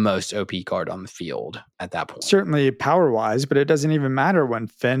the most OP card on the field at that point. Certainly power-wise, but it doesn't even matter when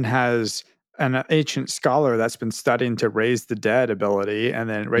Finn has an ancient scholar that's been studying to raise the dead ability, and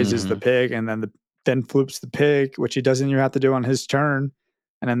then it raises the pig, and then Finn floops the pig, which he doesn't even have to do on his turn.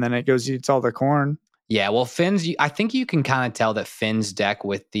 And then it goes eats all the corn. Yeah, well, I think you can kind of tell that Finn's deck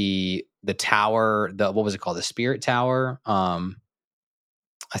with the tower, what was it called? The Spirit Tower?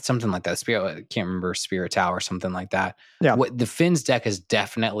 Something like that. I can't remember, Spirit Tower, something like that. Yeah. The Finn's deck is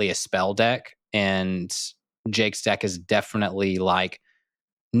definitely a spell deck, and Jake's deck is definitely like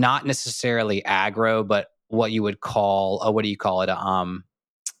not necessarily aggro, but what you would call what do you call it? And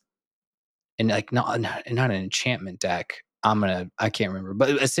like not an enchantment deck. I can't remember, but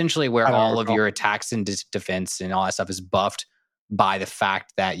essentially where all of your attacks and defense and all that stuff is buffed by the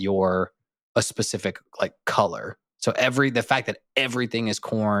fact that you're a specific like color. So the fact that everything is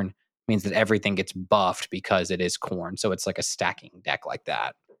corn means that everything gets buffed because it is corn. So it's like a stacking deck like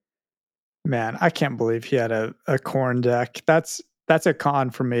that. Man, I can't believe he had a corn deck. That's a con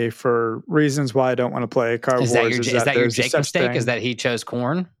for me for reasons why I don't want to play Card Wars. Is that your Jake mistake? Is that he chose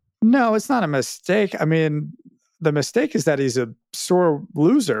corn? No, it's not a mistake. I mean, the mistake is that he's a sore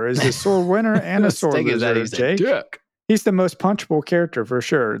loser. He's a sore winner and a sore loser. Is that he's Jake. A dick. He's the most punchable character for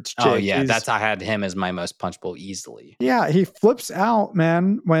sure. It's Jake. Oh yeah, I had him as my most punchable easily. Yeah, he flips out,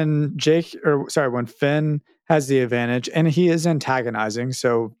 man, when Finn has the advantage, and he is antagonizing.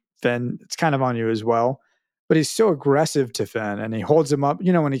 So Finn, it's kind of on you as well. But he's so aggressive to Finn, and he holds him up.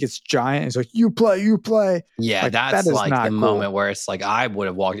 You know, when he gets giant, he's like, "You play." Yeah, like, that's like the moment where it's like I would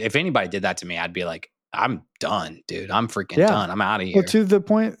have walked. If anybody did that to me, I'd be like, I'm done, dude. I'm freaking done. I'm out of here. Well, to the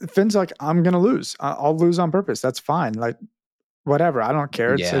point, Finn's like, I'm going to lose. I'll lose on purpose. That's fine. Like, whatever. I don't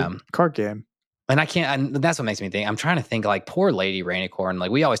care. It's a card game. And that's what makes me think. I'm trying to think like poor Lady Rainicorn. Like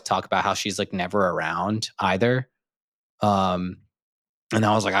we always talk about how she's like never around either. And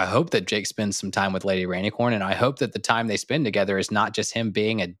I was like, I hope that Jake spends some time with Lady Rainicorn. And I hope that the time they spend together is not just him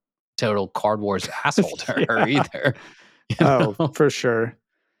being a total Card Wars asshole to her either. Oh, for sure.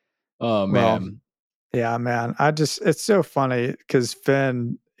 Oh, man. Yeah, man. It's so funny because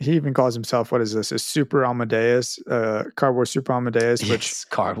Finn, he even calls himself, what is this? A Super Amadeus, Card Wars Super Amadeus, which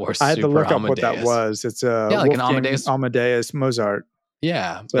Card Wars I had to look Amadeus. up what that was. It's a like an Amadeus Mozart.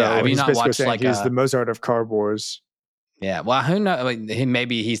 Yeah. So have you not watched like he's the Mozart of Card Wars. Yeah. Well, who knows? Like,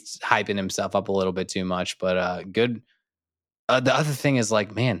 maybe he's hyping himself up a little bit too much, but good. The other thing is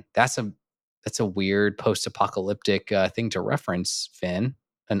like, man, that's a weird post-apocalyptic thing to reference, Finn,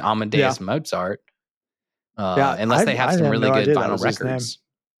 an Amadeus Mozart. Unless they have some really good vinyl records.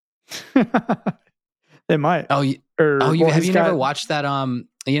 They might. Have you never watched that?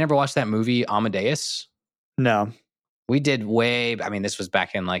 You never watched that movie Amadeus? No. We did this was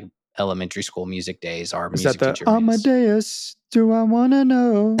back in like elementary school music days. Our is music that the teacher Amadeus? Do I want to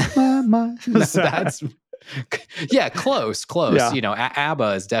know my that's close. Yeah. You know,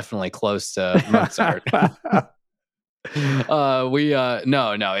 ABBA is definitely close to Mozart.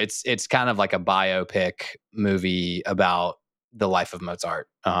 It's kind of like a biopic movie about the life of Mozart.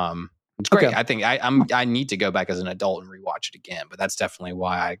 It's great. Okay. I think I need to go back as an adult and rewatch it again, but that's definitely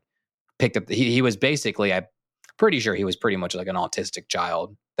why I picked up. He was basically, I'm pretty sure he was pretty much like an autistic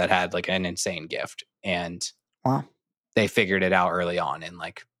child that had like an insane gift, and they figured it out early on, and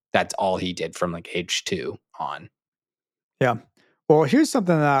like that's all he did from like age 2 on. Yeah. Well, here's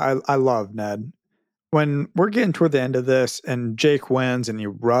something that I love, Ned. when we're getting toward the end of this and Jake wins and he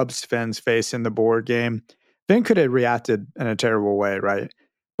rubs Finn's face in the board game, Finn could have reacted in a terrible way, right?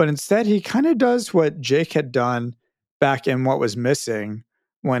 But instead, he kind of does what Jake had done back in What Was Missing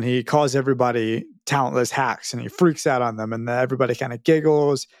when he calls everybody talentless hacks and he freaks out on them and then everybody kind of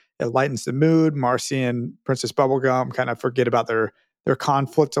giggles. It lightens the mood. Marcy and Princess Bubblegum kind of forget about their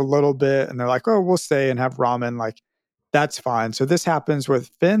conflict a little bit and they're like, oh, we'll stay and have ramen. Like, that's fine. So this happens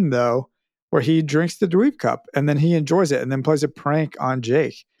with Finn, though, where he drinks the Dweeb cup and then he enjoys it and then plays a prank on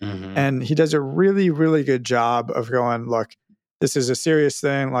Jake. Mm-hmm. And he does a really, really good job of going, look, this is a serious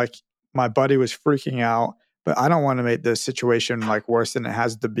thing. Like, my buddy was freaking out, but I don't want to make this situation like worse than it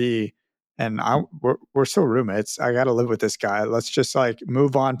has to be. And we're still roommates. I got to live with this guy. Let's just like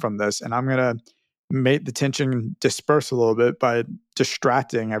move on from this. And I'm going to make the tension disperse a little bit by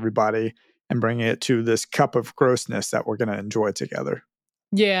distracting everybody and bringing it to this cup of grossness that we're going to enjoy together.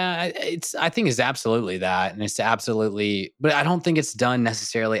 Yeah, I think it's absolutely that. And it's absolutely, but I don't think it's done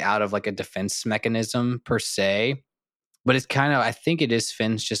necessarily out of like a defense mechanism per se. But it's kind of, I think it is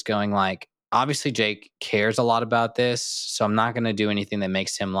Finn's just going like, obviously Jake cares a lot about this. So I'm not going to do anything that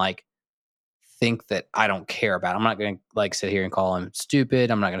makes him like think that I don't care about it. I'm not going to like sit here and call him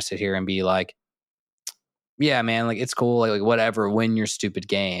stupid. I'm not going to sit here and be like, yeah, man, like it's cool, like whatever, win your stupid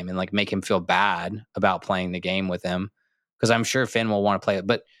game and like make him feel bad about playing the game with him. Because I'm sure Finn will want to play it.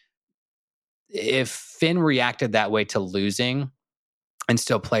 But if Finn reacted that way to losing and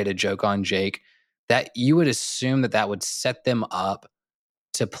still played a joke on Jake, that you would assume that would set them up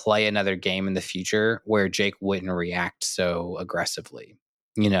to play another game in the future where Jake wouldn't react so aggressively.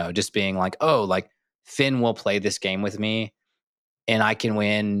 You know, just being like, oh, like Finn will play this game with me and I can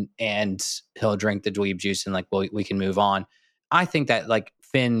win and he'll drink the dweeb juice and like, well, we can move on. I think that like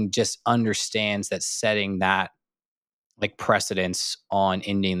Finn just understands that setting that like precedence on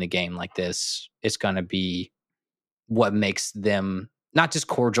ending the game like this is going to be what makes them not just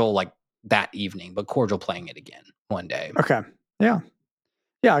cordial like that evening, but cordial playing it again one day. Okay. Yeah.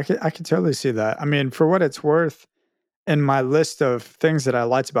 Yeah, I could totally see that. I mean, for what it's worth, in my list of things that I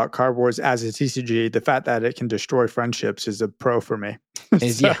liked about Card Wars as a TCG, the fact that it can destroy friendships is a pro for me.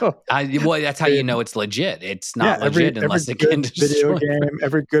 Well, that's how you know it's legit. It's not legit unless it can destroy. Video game,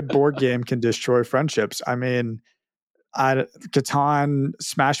 every good board game can destroy friendships. I mean, Catan,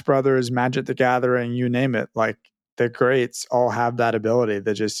 Smash Brothers, Magic the Gathering, you name it. Like the greats all have that ability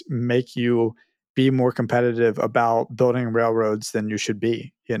to just make you be more competitive about building railroads than you should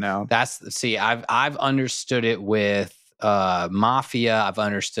be. You know, I've understood it with Mafia. I've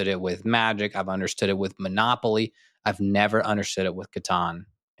understood it with Magic. I've understood it with Monopoly. I've never understood it with Catan.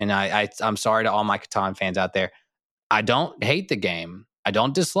 And I'm sorry to all my Catan fans out there. I don't hate the game. I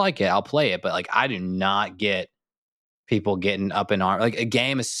don't dislike it. I'll play it, but like I do not get people getting up in arms. Like a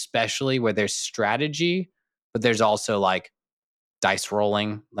game, especially where there's strategy, but there's also like dice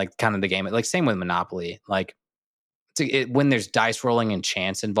rolling, like kind of the game. Like same with Monopoly. Like when there's dice rolling and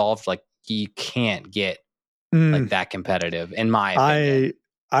chance involved, like you can't get like that competitive. In my opinion,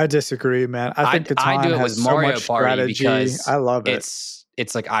 I disagree, man. I think Catan I do it has with Mario so much Party strategy. because I love it.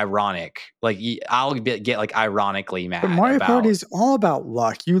 It's like ironic. Like I'll get like ironically mad. But Mario Party is all about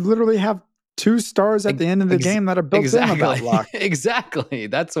luck. You literally have 2 stars at the end of the game that are built in about luck. Exactly.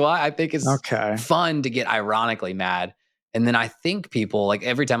 That's why I think it's fun to get ironically mad. And then I think people, like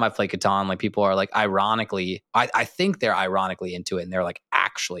every time I play Catan, like people are like ironically, I think they're ironically into it and they're like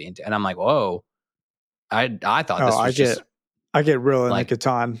actually into it. And I'm like, whoa, I thought this was I get real into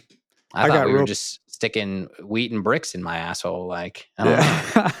Catan. I thought we were just sticking wheat and bricks in my asshole. Like, I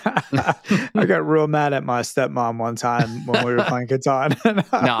don't know. I got real mad at my stepmom one time when we were playing Catan.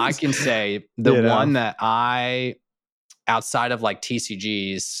 I can say the one that outside of like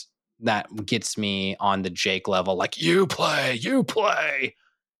TCGs, that gets me on the Jake level, like you play,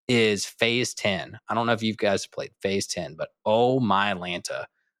 is Phase 10. I don't know if you guys played Phase 10, but oh my Lanta.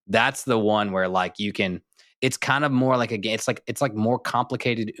 That's the one where like you can, it's kind of more like a game. It's like more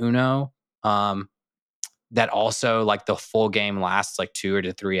complicated Uno. That also like the full game lasts like 2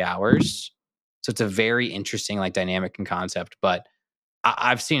 to 3 hours. So it's a very interesting like dynamic and concept. But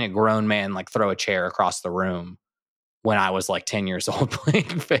I've seen a grown man like throw a chair across the room when I was like 10 years old playing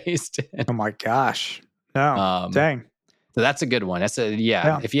Phase 10. Oh my gosh. No. Dang. So that's a good one. That's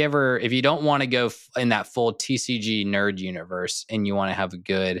yeah. If you don't want to go in that full TCG nerd universe and you want to have a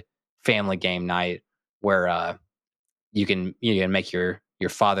good family game night where you can make your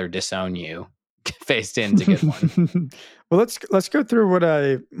father disown you, Phase 10 is a good one. Well, let's go through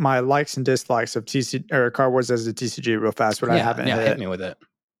what my likes and dislikes of TCG or Card Wars as a TCG real fast. What I haven't hit me with it.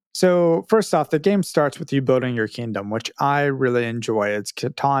 So first off, the game starts with you building your kingdom, which I really enjoy. It's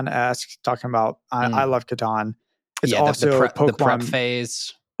Catan-esque, talking about, I love Catan. It's Yeah, also the prep Pokemon.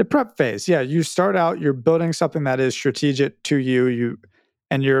 phase. The prep phase, yeah. You start out, you're building something that is strategic to you,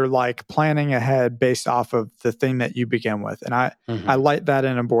 and you're like planning ahead based off of the thing that you begin with. And I like that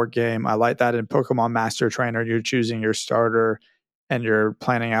in a board game. I like that in Pokemon Master Trainer. You're choosing your starter and you're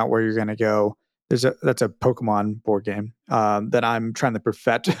planning out where you're going to go. That's a Pokemon board game that I'm trying to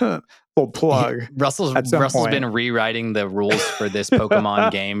perfect. Full plug. Russell's been rewriting the rules for this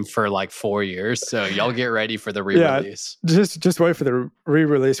Pokemon game for like 4 years, so y'all get ready for the re-release. Yeah, just wait for the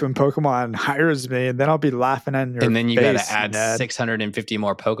re-release when Pokemon hires me, and then I'll be laughing at your. And then you got to add Ned. 650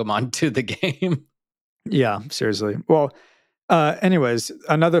 more Pokemon to the game. Yeah, seriously. Well, anyways,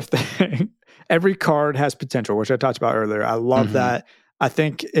 another thing. Every card has potential, which I talked about earlier. I love that. I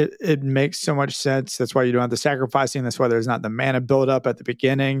think it makes so much sense. That's why you don't have the sacrificing. That's why there's not the mana buildup at the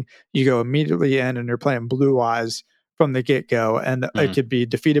beginning. You go immediately in and you're playing Blue Eyes from the get-go, and it could be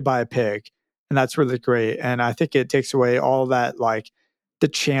defeated by a pig. And that's really great. And I think it takes away all that, like, the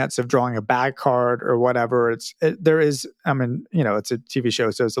chance of drawing a bad card or whatever. There is, I mean, it's a TV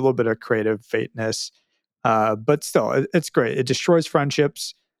show, so it's a little bit of creative fateness. But still, it's great. It destroys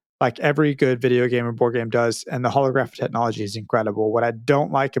friendships like every good video game or board game does, and the holographic technology is incredible. What I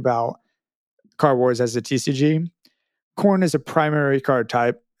don't like about Card Wars as a TCG, corn is a primary card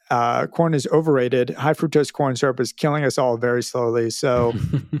type. Corn is overrated. High fructose corn syrup is killing us all very slowly. So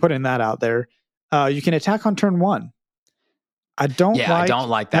putting that out there. You can attack on turn 1. I don't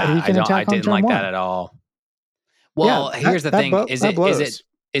like that. I didn't like that at all. Well, here's the thing.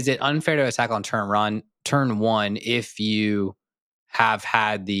 Is it unfair to attack on turn 1 if you have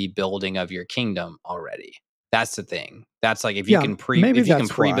had the building of your kingdom already? That's the thing. That's like if you can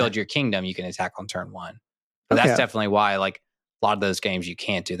pre-build your kingdom, you can attack on turn 1. But that's definitely why, like, a lot of those games you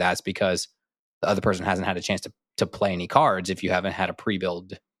can't do that. It's because the other person hasn't had a chance to play any cards if you haven't had a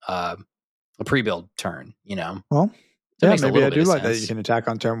pre-build turn, Well, maybe I do like that you can attack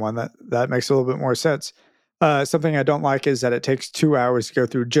on turn 1. That makes a little bit more sense. Something I don't like is that it takes 2 hours to go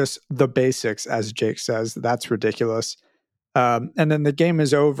through just the basics, as Jake says. That's ridiculous. And then the game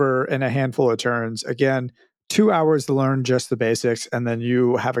is over in a handful of turns. Again, 2 hours to learn just the basics, and then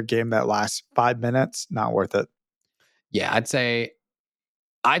you have a game that lasts 5 minutes. Not worth it. Yeah, I'd say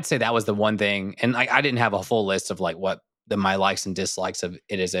that was the one thing. And I didn't have a full list of like what my likes and dislikes of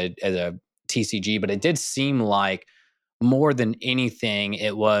it as a TCG, but it did seem like more than anything,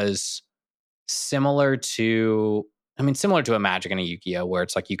 it was similar to a Magic and a Yu-Gi-Oh, where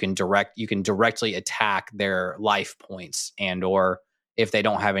it's like you can directly attack their life points, and or if they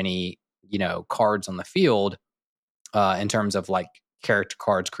don't have any cards on the field, in terms of like character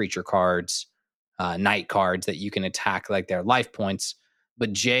cards, creature cards, night cards, that you can attack like their life points.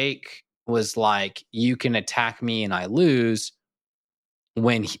 But Jake was like, you can attack me and I lose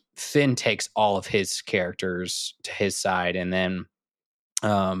when Finn takes all of his characters to his side, and then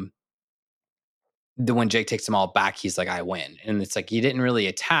when Jake takes them all back, he's like, I win. And it's like, you didn't really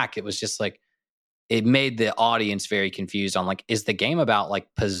attack. It was just like, it made the audience very confused on like, is the game about like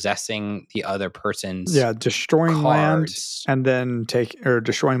possessing the other person's destroying cards? Land and then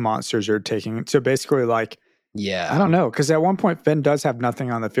destroying monsters or taking. So basically like, I don't know. Cause at one point Finn does have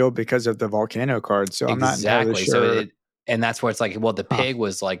nothing on the field because of the volcano card. So I'm not entirely sure. And that's where it's like, well, the pig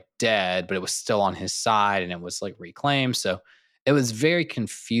was like dead, but it was still on his side and it was like reclaimed. So it was very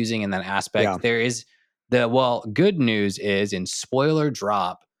confusing in that aspect. Yeah. There is good news is, in spoiler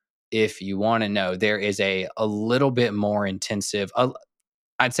drop, if you want to know, there is a little bit more intensive.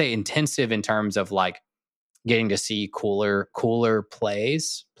 I'd say intensive in terms of like getting to see cooler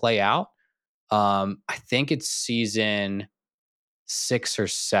plays play out. I think it's season 6 or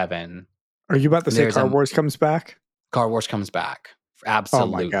 7. Are you about to say Card Wars comes back? Card Wars comes back.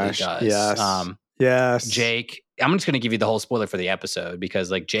 Absolutely does. Yes. Yes. Jake, I'm just going to give you the whole spoiler for the episode, because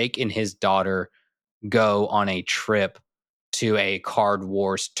like Jake and his daughter go on a trip to a Card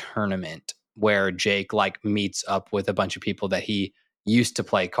Wars tournament where Jake like meets up with a bunch of people that he used to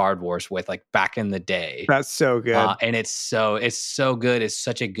play Card Wars with like back in the day. That's so good. And it's so good. It's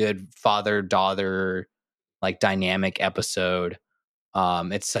such a good father-daughter like dynamic episode.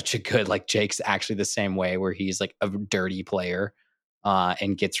 It's such a good, like, Jake's actually the same way, where he's like a dirty player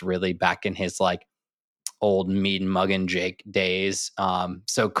and gets really back in his like old mean mugging Jake days.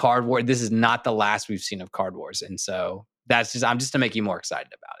 So Card Wars, this is not the last we've seen of Card Wars. And so I'm just to make you more excited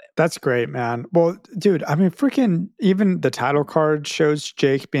about it. That's great, man. Well, dude, I mean, freaking even the title card shows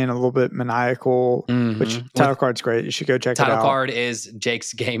Jake being a little bit maniacal, which title card's great. You should go check it out. Title card is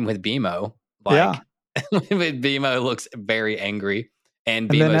Jake's game with BMO. Like, BMO looks very angry. And And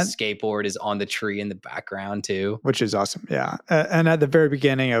then BMO's skateboard is on the tree in the background too. which is awesome. Yeah. And at the very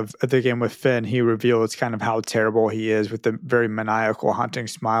beginning of the game with Finn, he reveals kind of how terrible he is with the very maniacal haunting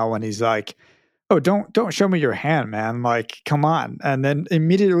smile when he's like, "Oh, don't show me your hand, man. Like, come on." And then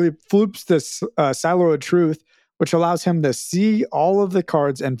immediately floops this silo of truth, which allows him to see all of the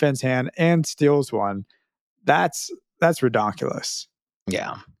cards in Finn's hand and steals one. That's ridiculous.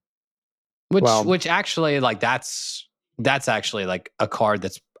 Yeah. Well, Which actually, like, that's actually like a card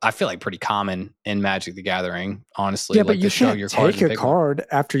that's, I feel like, pretty common in Magic the Gathering, honestly. yeah, like but you to show can't your card take and a pick one. card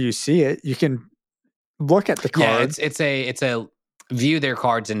after you see it. You can look at the card. Yeah, it's a view their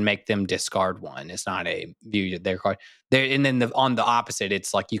cards and make them discard one. It's not a view their card. There, and then on the opposite,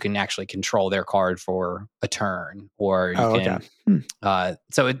 it's like you can actually control their card for a turn, or you can. Okay.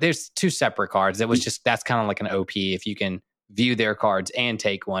 So there's two separate cards. It was just, that's kind of like an OP if you can view their cards and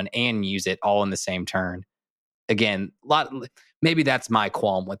take one and use it all in the same turn. Again, maybe that's my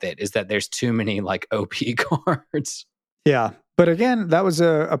qualm with it, is that there's too many like OP cards. Yeah. But again, that was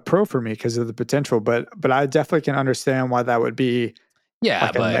a pro for me because of the potential. But I definitely can understand why that would be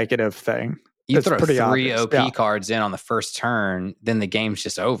like a negative thing. You It's throw pretty 3 obvious. OP cards in on the first turn, then the game's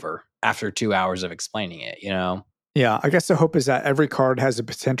just over after 2 hours of explaining it, you know? Yeah. I guess the hope is that every card has the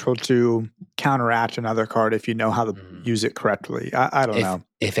potential to counteract another card if you know how to use it correctly. I don't know.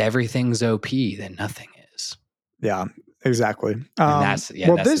 If everything's OP, then nothing is. Yeah, exactly. And that's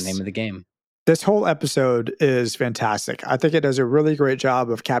the name of the game. This whole episode is fantastic. I think it does a really great job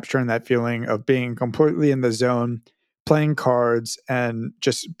of capturing that feeling of being completely in the zone, playing cards, and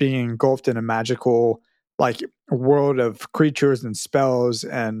just being engulfed in a magical like world of creatures and spells,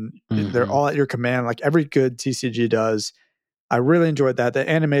 and they're all at your command, like every good TCG does. I really enjoyed that. The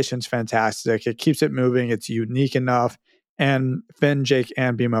animation's fantastic. It keeps it moving. It's unique enough. And Finn, Jake,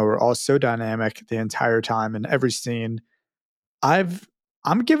 and BMO were all so dynamic the entire time in every scene. I'm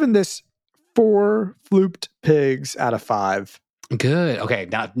giving this 4 flooped pigs out of 5. Good. Okay.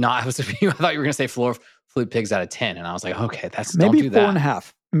 Now, I thought you were going to say flooped pigs out of 10, and I was like, okay, that's maybe don't do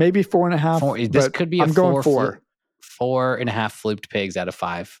 4.5. Maybe 4.5. This could be I'm going 4. 4.5 flooped pigs out of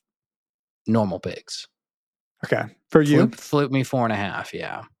 5 normal pigs. Okay. For you, floop me 4.5.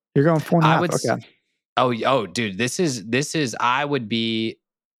 Yeah, you're going 4.5. Okay. Oh, dude, this is. I would be.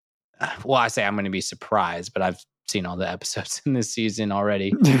 Well, I say I'm going to be surprised, but I've seen all the episodes in this season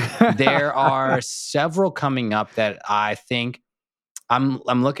already. There are several coming up that I think I'm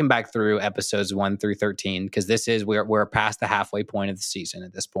looking back through episodes 1 through 13, because we're past the halfway point of the season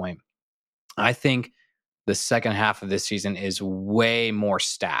at this point. I think the second half of this season is way more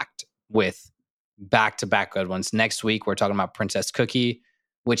stacked with back-to-back good ones. Next week, we're talking about Princess Cookie,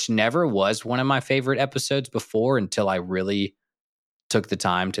 which never was one of my favorite episodes before until I really took the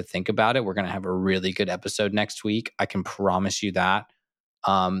time to think about it. We're going to have a really good episode next week. I can promise you that.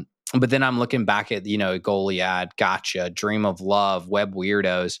 But then I'm looking back at, Goliad, Gotcha, Dream of Love, Web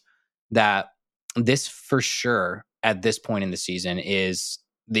Weirdos, that this for sure at this point in the season is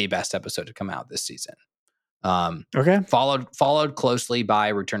the best episode to come out this season. Okay. Followed closely by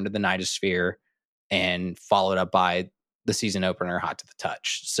Return to the Nightosphere, and followed up by the season opener, Hot to the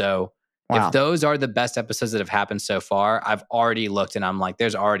Touch. So if those are the best episodes that have happened so far, I've already looked and I'm like,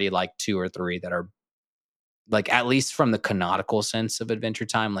 there's already like 2 or 3 that are like, at least from the canonical sense of Adventure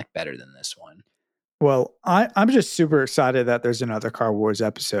Time, like better than this one. Well, I'm just super excited that there's another Card Wars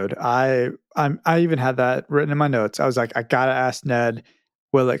episode. I even had that written in my notes. I was like, I gotta ask Ned,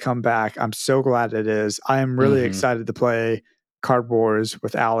 will it come back? I'm so glad it is. I am really excited to play Card Wars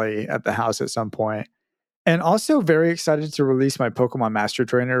with Allie at the house at some point. And also very excited to release my Pokemon Master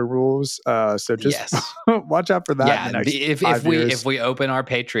Trainer rules. So just watch out for that. Yeah, in the next if we open our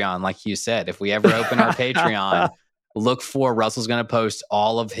Patreon, like you said, if we ever open our Patreon, look for Russell's going to post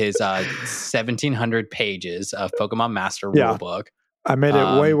all of his 1,700 pages of Pokemon Master Rulebook. I made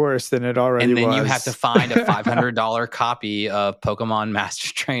it way worse than it already was. And then you have to find a $500 copy of Pokemon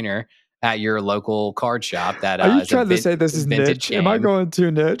Master Trainer at your local card shop. That are you trying to say this is niche? Game. Am I going too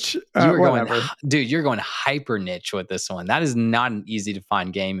niche? You're going hyper niche with this one. That is not an easy to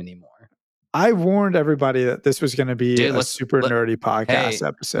find game anymore. I warned everybody that this was going to be a super nerdy podcast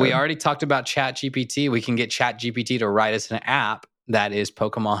episode. We already talked about ChatGPT. We can get ChatGPT to write us an app that is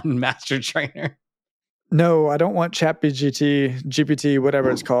Pokemon Master Trainer. No, I don't want GPT,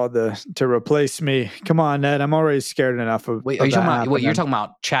 whatever it's called, to replace me. Come on, Ned. I'm already scared enough of. Wait, you're talking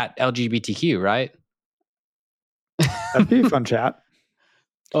about Chat LGBTQ, right? That'd be a fun chat.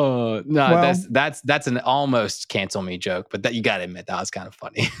 Oh no, well, that's an almost cancel me joke, but that you got to admit that was kind of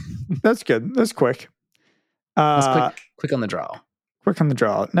funny. That's good. That's quick. That's quick on the draw. Quick on the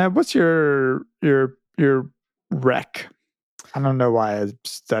draw. Now, what's your rec? I don't know why I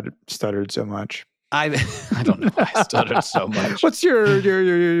stuttered so much. I don't know why I stuttered so much. What's your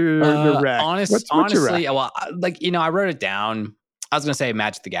rec? Honestly, well, I wrote it down. I was going to say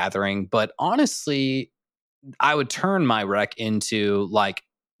Magic the Gathering, but honestly, I would turn my rec into like,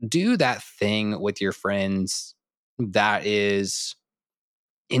 do that thing with your friends that is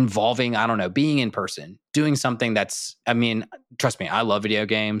involving, I don't know, being in person, doing something that's, I mean, trust me, I love video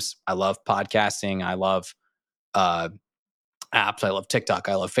games. I love podcasting. I love apps. I love TikTok.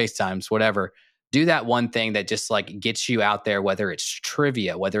 I love FaceTimes, whatever. Do that one thing that just like gets you out there, whether it's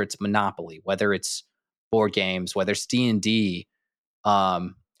trivia, whether it's Monopoly, whether it's board games, whether it's D&D.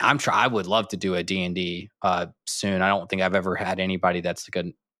 I would love to do a D&D soon. I don't think I've ever had anybody that's like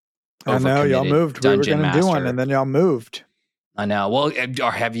an I know y'all moved. We were going to do one, and then y'all moved. I know. Well,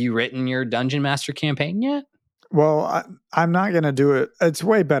 have you written your Dungeon Master campaign yet? Well, I'm not going to do it. It's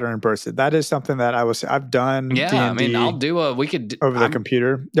way better in person. That is something that I've done. Yeah, D&D I mean, I'll do over the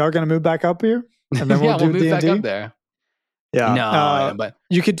computer. Y'all going to move back up here, and then we'll move D&D? back up there. Yeah, no, but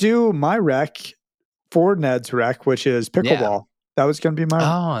you could do my rec for Ned's rec, which is pickleball. Yeah. That was going to be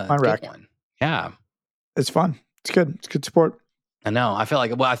my rec. One. Yeah, it's fun. It's good. It's good sport. I know. I feel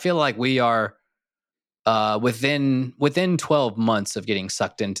like we are within 12 months of getting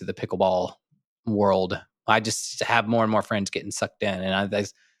sucked into the pickleball world. I just have more and more friends getting sucked in, and I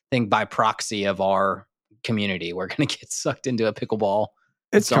think by proxy of our community, we're going to get sucked into a pickleball.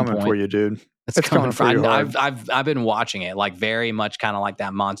 It's coming for you, dude. It's coming for you. I've been watching it, like very much kind of like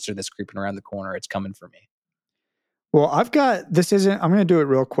that monster that's creeping around the corner. It's coming for me. Well, I'm going to do it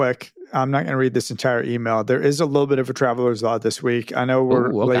real quick. I'm not going to read this entire email. There is a little bit of a traveler's law this week. I know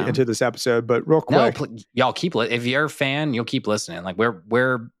we're late into this episode, but real quick. No, y'all if you're a fan, you'll keep listening. Like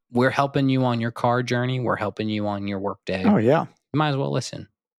we're helping you on your car journey. We're helping you on your work day. Oh yeah. You might as well listen.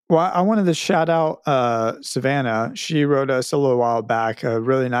 Well, I wanted to shout out Savannah. She wrote us a little while back a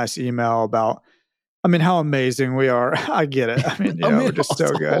really nice email about, how amazing we are. I get it. We're just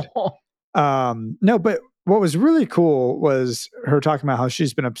so good. No, but what was really cool was her talking about how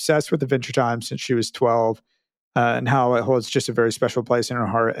she's been obsessed with Adventure Time since she was 12, and how it holds just a very special place in her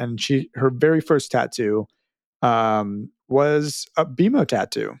heart. And her very first tattoo was a BMO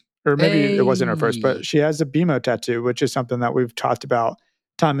tattoo, or maybe it wasn't her first, but she has a BMO tattoo, which is something that we've talked about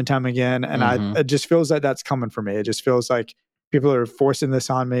time and time again. And it just feels like that's coming for me. It just feels like people are forcing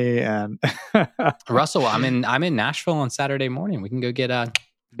this on me. And Russell, I'm in Nashville on Saturday morning. We can go get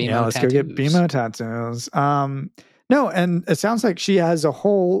BMO let's tattoos. go get BMO tattoos. No, and it sounds like she has a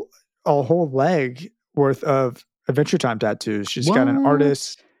whole leg worth of Adventure Time tattoos. She's got an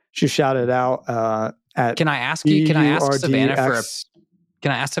artist. She shouted out at. Can I ask Savannah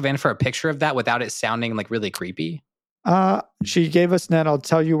for a picture of that without it sounding like really creepy? She gave us Ned. I'll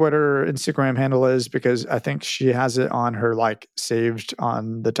tell you what her Instagram handle is, because I think she has it on her saved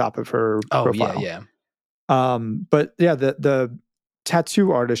on the top of her profile. Yeah. But yeah, the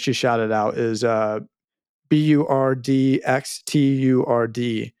tattoo artist she shouted out is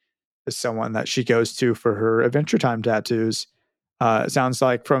BURDXTURD is someone that she goes to for her Adventure Time tattoos. It sounds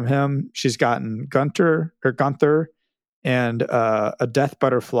like from him she's gotten Gunther and a death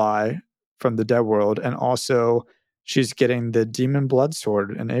butterfly from the Dead World, and also she's getting the Demon Blood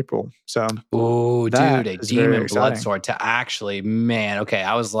Sword in April. So, dude, a Demon Blood Sword to actually, man. Okay,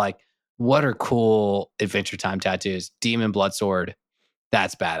 I was like, what are cool Adventure Time tattoos? Demon Blood Sword.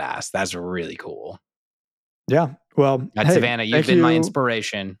 That's badass. That's really cool. Yeah. Well, Savannah, you've been my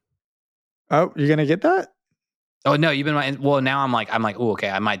inspiration. Oh, you're gonna get that? Oh no, you've been my. Well, now I'm like, oh, okay.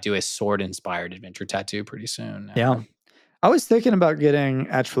 I might do a sword-inspired adventure tattoo pretty soon. Yeah. I was thinking about getting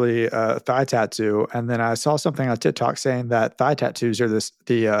actually a thigh tattoo, and then I saw something on TikTok saying that thigh tattoos are the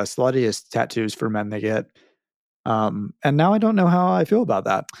sluttiest tattoos for men to get. And now I don't know how I feel about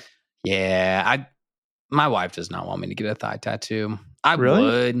that. Yeah, my wife does not want me to get a thigh tattoo. I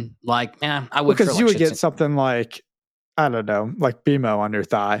would I would, because you would get something like, I don't know, like BMO on your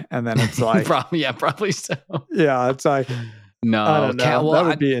thigh, and then it's like probably so. Yeah, it's like no, I don't know. That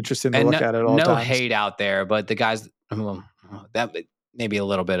would be interesting to look at it all times. No hate out there, but the guys, that maybe a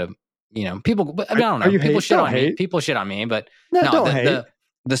little bit of people. But I don't know. People shit on me. People shit on me, but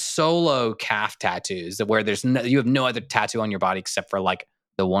the solo calf tattoos where you have no other tattoo on your body except for like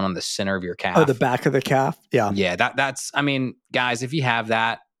the one on the center of your calf. Oh, the back of the calf. Yeah. That's. I mean, guys, if you have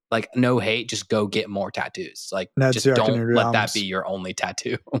that, like, no hate, just go get more tattoos. Like, just don't let that be your only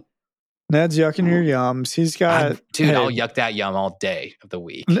tattoo. Ned's yucking your yums. He's got... I'll yuck that yum all day of the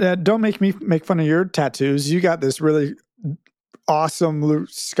week. Don't make me make fun of your tattoos. You got this really awesome Luke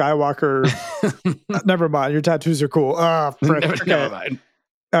Skywalker... Never mind. Your tattoos are cool. Frick. Never mind.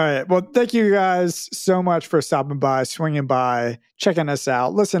 All right. Well, thank you guys so much for stopping by, swinging by, checking us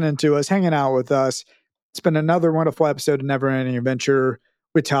out, listening to us, hanging out with us. It's been another wonderful episode of Never Ending Adventure.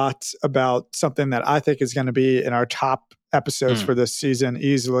 We talked about something that I think is going to be in our top episodes for this season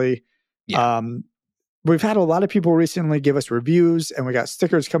easily. Yeah. We've had a lot of people recently give us reviews, and we got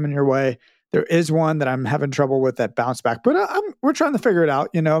stickers coming your way. There is one that I'm having trouble with that bounce back, but we're trying to figure it out,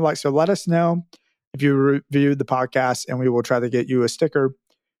 so let us know if you reviewed the podcast, and we will try to get you a sticker.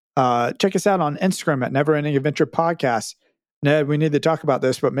 Check us out on Instagram at Never Ending Adventure Podcast. Ned, we need to talk about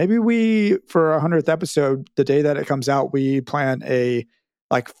this, but maybe for our 100th episode, the day that it comes out, we plan a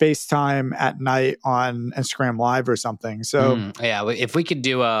FaceTime at night on Instagram Live or something. So if we could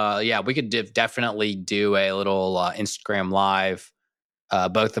do we could definitely do a little Instagram Live.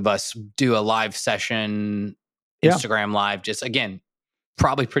 Both of us do a live session, Instagram Live. Just again,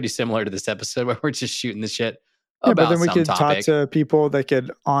 probably pretty similar to this episode where we're just shooting the shit. Yeah, but then we could talk to people that could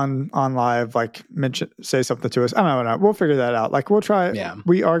on live, say something to us. I don't know. We'll figure that out. We'll try. Yeah.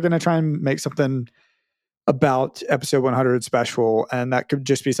 We are going to try and make something about episode 100 special, and that could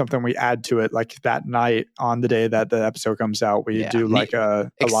just be something we add to it, that night on the day that the episode comes out. We do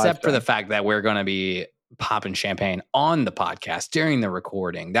a except for the fact that we're going to be popping champagne on the podcast during the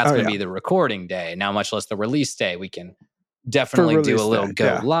recording. That's going to be the recording day. Now, much less the release day, we can definitely do a little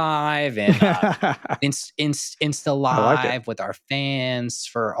live and Insta Live with our fans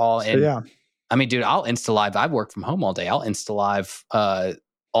for all. And I mean, dude, I'll Insta Live. I work from home all day. I'll Insta Live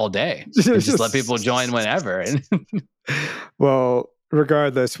all day. Just let people join whenever. Well,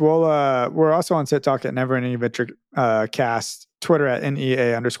 regardless, we're also on TikTok at Never Ending Adventure Cast, Twitter at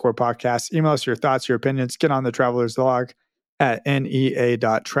NEA_podcast. Email us your thoughts, your opinions. Get on the Traveler's Log at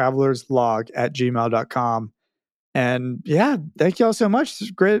NEA.travelersLog@gmail.com. And thank you all so much.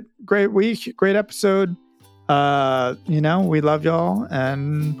 It's a great week, great episode. We love y'all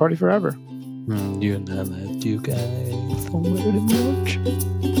and party forever. You know that you guys so very much.